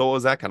 So what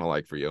was that kind of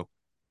like for you?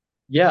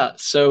 Yeah.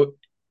 So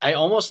I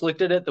almost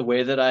looked at it the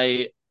way that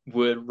I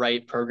would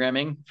write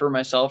programming for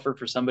myself or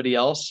for somebody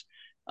else.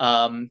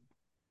 Um,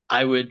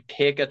 I would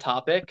pick a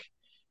topic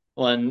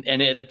and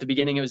at the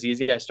beginning it was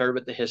easy. I started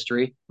with the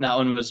history. That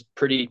one was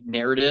pretty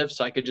narrative,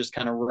 so I could just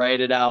kind of write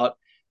it out,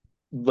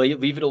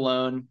 leave it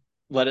alone,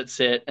 let it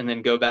sit, and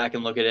then go back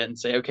and look at it and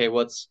say, okay,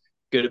 what's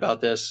good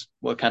about this?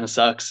 What kind of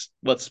sucks?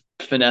 Let's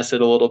finesse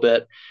it a little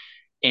bit.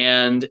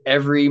 And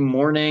every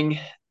morning,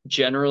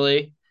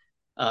 generally,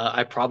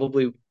 I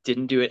probably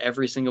didn't do it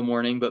every single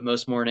morning, but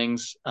most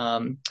mornings,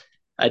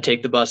 I'd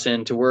take the bus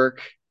in to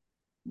work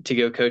to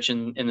go coach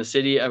in the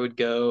city. I would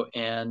go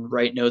and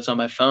write notes on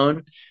my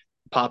phone,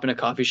 pop in a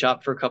coffee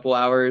shop for a couple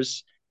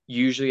hours.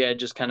 Usually I'd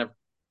just kind of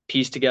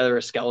piece together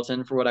a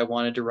skeleton for what I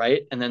wanted to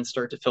write and then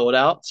start to fill it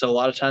out. So a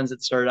lot of times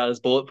it started out as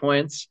bullet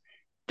points.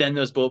 Then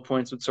those bullet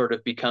points would sort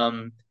of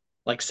become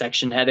like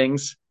section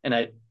headings, and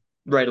I'd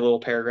write a little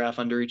paragraph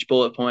under each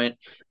bullet point.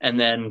 And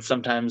then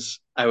sometimes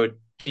I would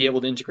be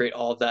able to integrate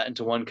all of that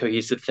into one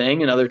cohesive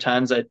thing. And other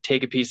times I'd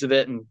take a piece of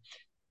it and,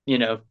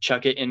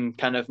 chuck it in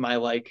kind of my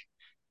like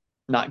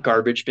not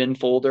garbage bin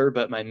folder,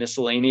 but my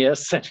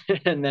miscellaneous,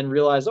 and then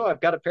realize, oh,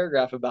 I've got a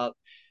paragraph about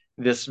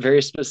this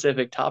very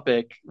specific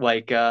topic,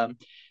 like,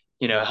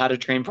 how to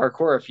train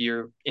parkour if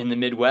you're in the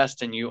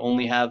Midwest and you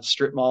only have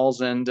strip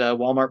malls and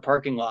Walmart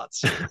parking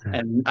lots.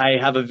 And I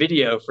have a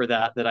video for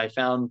that I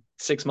found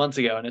 6 months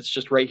ago, and it's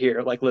just right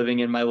here, like living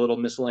in my little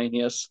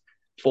miscellaneous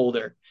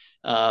folder.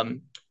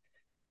 And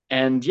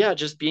yeah,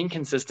 just being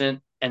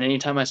consistent. And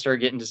anytime I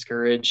started getting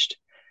discouraged,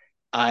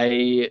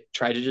 I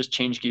try to just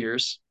change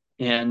gears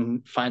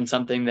and find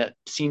something that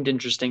seemed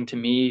interesting to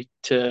me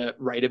to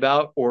write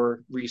about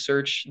or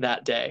research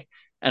that day.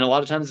 And a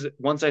lot of times,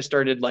 once I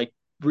started like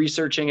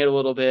researching it a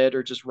little bit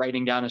or just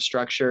writing down a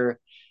structure,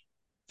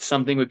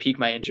 something would pique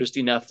my interest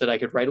enough that I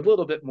could write a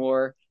little bit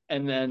more.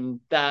 And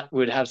then that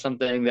would have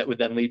something that would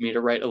then lead me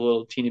to write a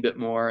little teeny bit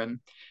more. And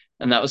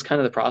that was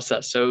kind of the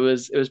process. So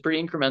it was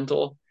pretty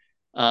incremental.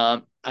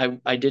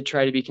 I did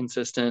try to be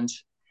consistent,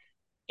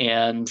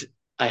 and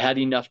I had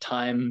enough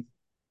time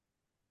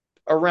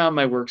around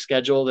my work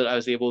schedule that I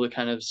was able to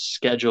kind of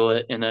schedule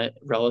it in a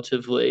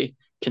relatively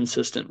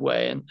consistent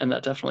way. And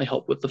that definitely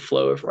helped with the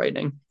flow of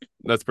writing.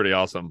 That's pretty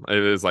awesome. It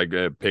is like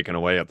picking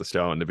away at the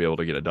stone to be able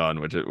to get it done,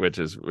 which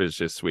is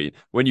just sweet.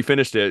 When you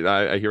finished it,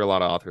 I hear a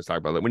lot of authors talk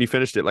about it. When you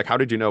finished it, like, how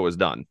did you know it was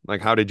done?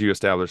 Like, how did you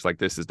establish like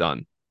this is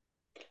done?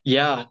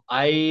 Yeah,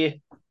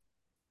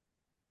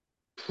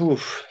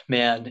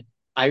 man,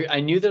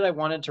 I knew that I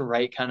wanted to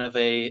write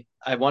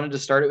I wanted to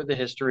start it with the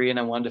history, and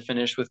I wanted to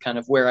finish with kind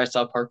of where I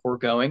saw parkour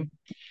going.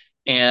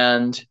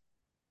 And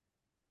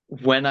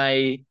when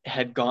I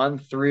had gone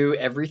through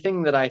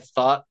everything that I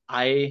thought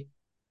I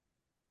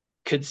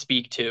could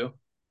speak to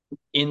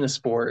in the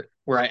sport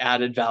where I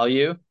added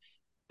value,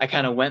 I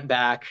kind of went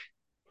back,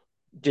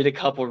 did a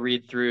couple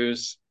read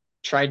throughs,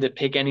 tried to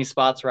pick any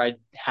spots where I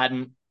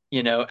hadn't,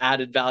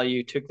 added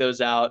value, took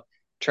those out,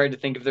 tried to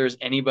think if there was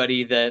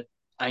anybody that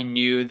I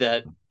knew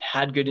that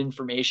had good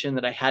information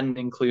that I hadn't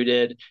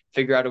included,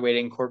 figure out a way to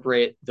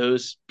incorporate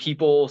those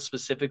people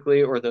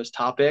specifically or those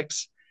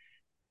topics.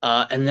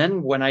 And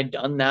then when I'd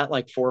done that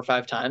like 4 or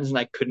 5 times and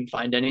I couldn't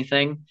find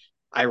anything,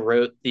 I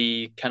wrote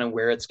the kind of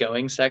where it's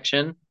going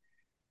section.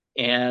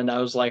 And I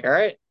was like, all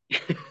right,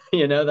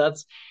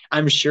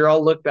 I'm sure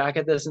I'll look back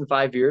at this in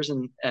 5 years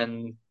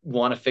and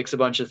want to fix a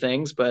bunch of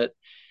things, but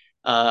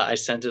I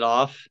sent it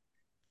off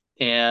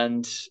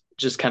and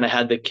just kind of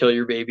had the kill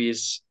your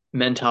babies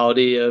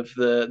mentality of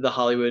the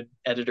Hollywood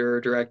editor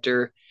or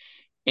director.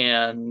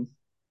 And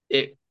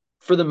it,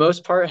 for the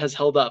most part, has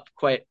held up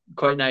quite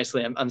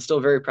nicely. I'm still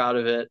very proud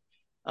of it.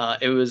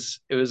 It was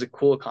a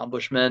cool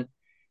accomplishment,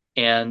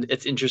 and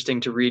it's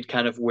interesting to read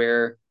kind of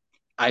where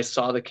I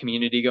saw the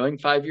community going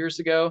 5 years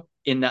ago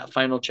in that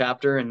final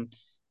chapter, and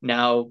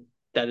now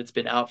that it's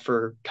been out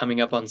for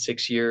coming up on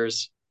 6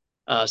 years,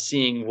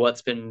 seeing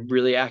what's been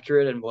really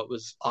accurate and what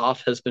was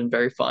off has been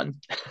very fun.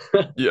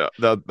 Yeah,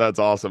 that's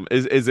awesome.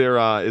 Is there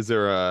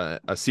a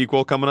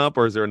sequel coming up,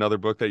 or is there another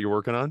book that you're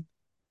working on?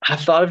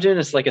 I've thought of doing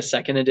this like a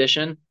second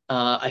edition.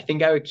 I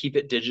think I would keep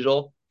it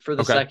digital for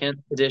the Okay.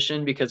 second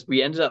edition because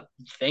we ended up,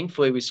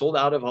 thankfully, we sold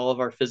out of all of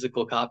our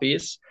physical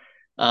copies.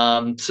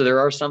 So there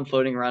are some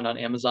floating around on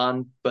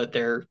Amazon, but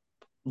they're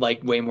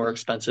like way more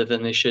expensive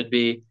than they should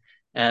be.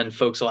 And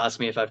folks will ask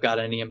me if I've got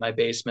any in my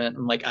basement.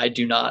 I'm like, I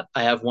do not.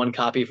 I have one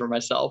copy for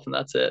myself and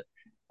that's it.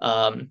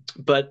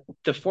 But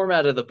the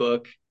format of the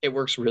book, it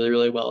works really,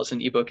 really well as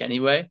an ebook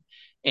anyway.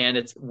 And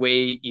it's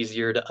way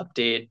easier to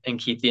update and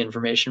keep the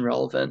information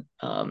relevant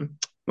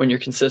when you're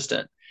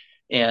consistent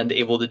and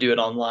able to do it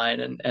online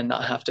and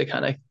not have to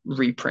kind of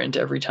reprint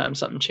every time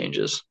something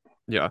changes.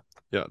 Yeah,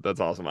 that's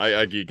awesome.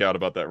 I geek out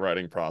about that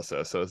writing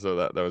process, so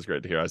that was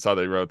great to hear. I saw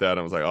they wrote that, and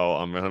I was like, oh,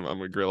 I'm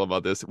gonna grill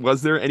about this.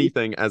 Was there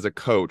anything as a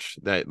coach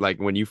that, like,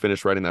 when you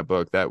finished writing that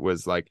book, that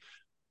was like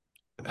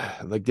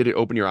did it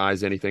open your eyes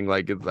to anything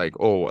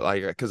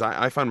because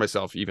I find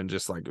myself even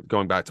just like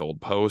going back to old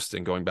posts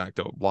and going back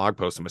to blog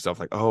posts and myself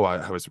like, oh,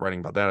 I was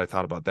writing about that, I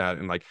thought about that,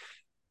 and like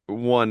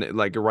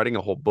writing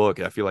a whole book,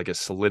 I feel like it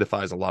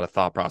solidifies a lot of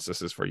thought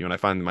processes for you. And I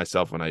find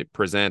myself when I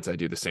present, I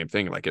do the same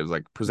thing. Like, it was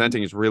like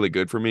presenting is really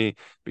good for me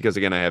because,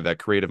 again, I have that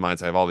creative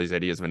mindset. I have all these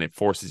ideas and it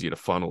forces you to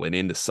funnel it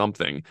into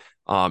something.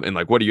 And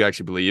like, what do you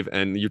actually believe?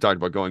 And you talked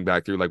about going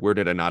back through, like, where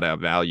did I not add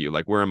value?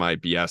 Like, where am I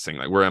BSing?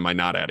 Like, where am I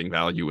not adding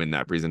value in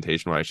that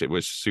presentation? It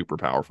was super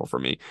powerful for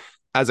me.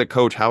 As a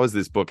coach, how has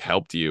this book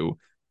helped you?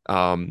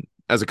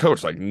 As a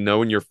coach, like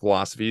knowing your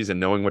philosophies and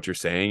knowing what you're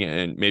saying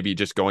and maybe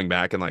just going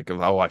back and like,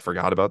 oh, I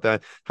forgot about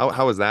that.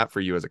 How is that for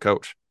you as a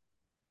coach?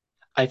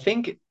 I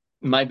think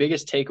my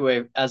biggest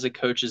takeaway as a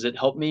coach is it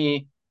helped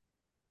me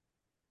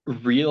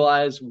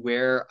realize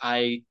where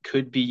I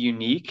could be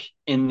unique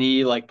in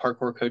the like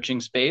parkour coaching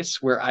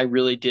space, where I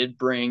really did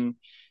bring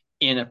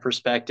in a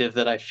perspective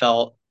that I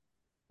felt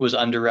was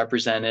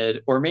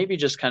underrepresented or maybe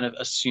just kind of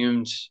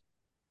assumed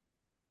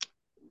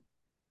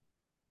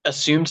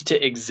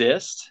to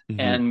exist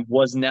and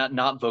was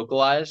not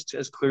vocalized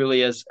as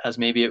clearly as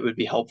maybe it would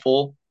be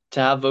helpful to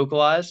have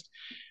vocalized.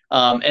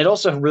 It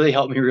also really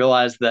helped me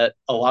realize that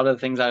a lot of the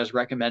things I was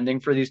recommending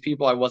for these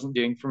people, I wasn't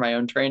doing for my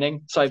own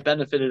training. So I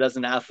benefited as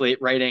an athlete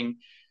writing,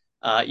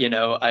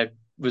 I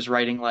was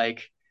writing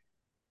like,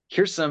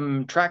 here's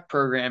some track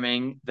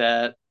programming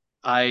that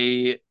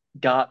I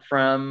got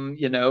from,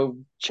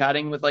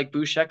 chatting with like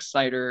Boo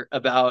Schexnayder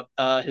about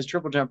his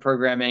triple jump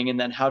programming and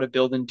then how to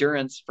build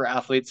endurance for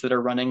athletes that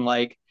are running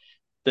like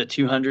the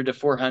 200 to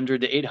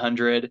 400 to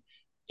 800.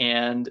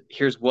 And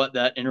here's what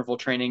that interval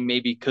training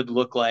maybe could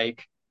look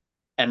like.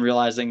 And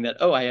realizing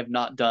that, I have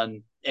not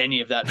done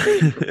any of that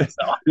training for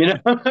myself,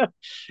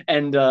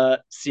 and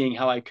seeing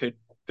how I could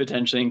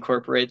potentially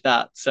incorporate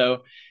that.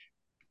 So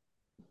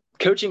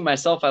coaching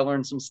myself, I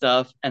learned some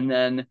stuff. And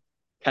then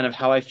kind of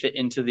how I fit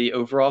into the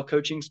overall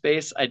coaching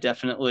space, I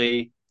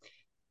definitely,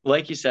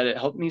 like you said, it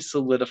helped me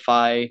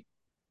solidify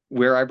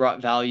where I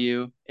brought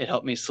value. It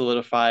helped me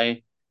solidify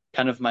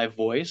kind of my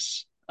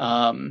voice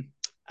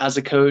as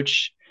a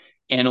coach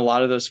and a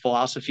lot of those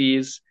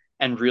philosophies,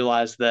 and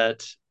realize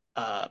that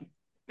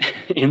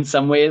in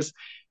some ways,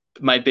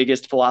 my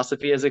biggest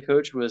philosophy as a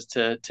coach was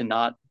to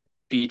not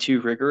be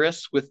too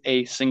rigorous with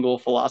a single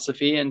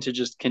philosophy and to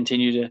just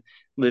continue to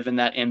live in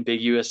that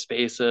ambiguous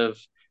space of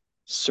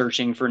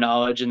searching for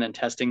knowledge and then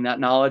testing that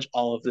knowledge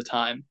all of the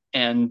time,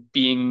 and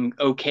being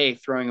okay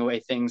throwing away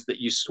things that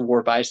you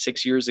swore by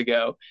 6 years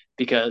ago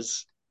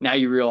because now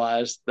you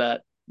realize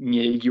that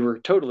you were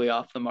totally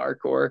off the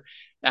mark, or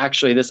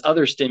actually this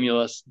other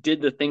stimulus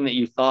did the thing that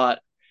you thought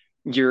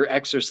your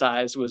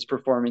exercise was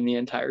performing the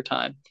entire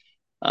time.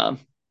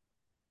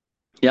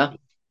 Yeah,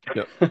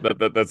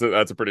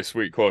 that's a pretty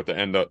sweet quote to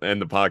end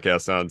the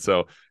podcast on.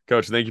 So,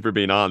 Coach, thank you for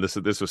being on.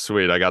 This was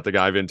sweet. I got to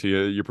dive into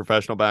your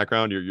professional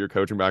background, your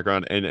coaching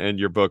background, and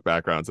your book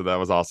background. So that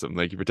was awesome.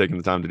 Thank you for taking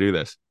the time to do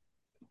this.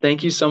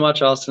 Thank you so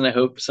much, Austin. I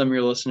hope some of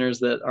your listeners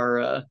that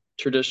are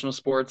traditional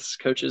sports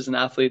coaches and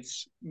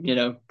athletes,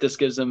 this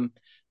gives them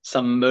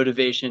some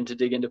motivation to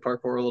dig into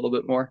parkour a little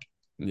bit more.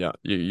 Yeah,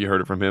 you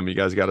heard it from him. You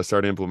guys got to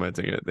start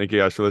implementing it. Thank you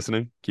guys for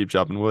listening. Keep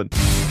chopping wood.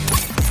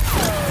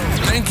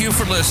 Thank you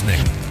for listening.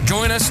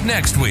 Join us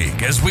next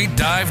week as we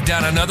dive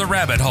down another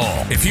rabbit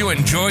hole. If you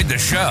enjoyed the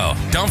show,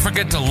 don't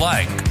forget to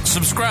like,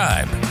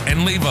 subscribe,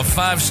 and leave a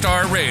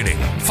 5-star rating.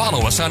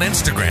 Follow us on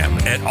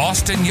Instagram at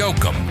Austin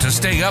Yoakum to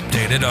stay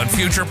updated on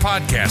future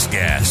podcast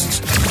guests.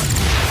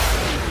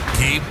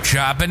 Keep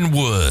chopping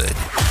wood.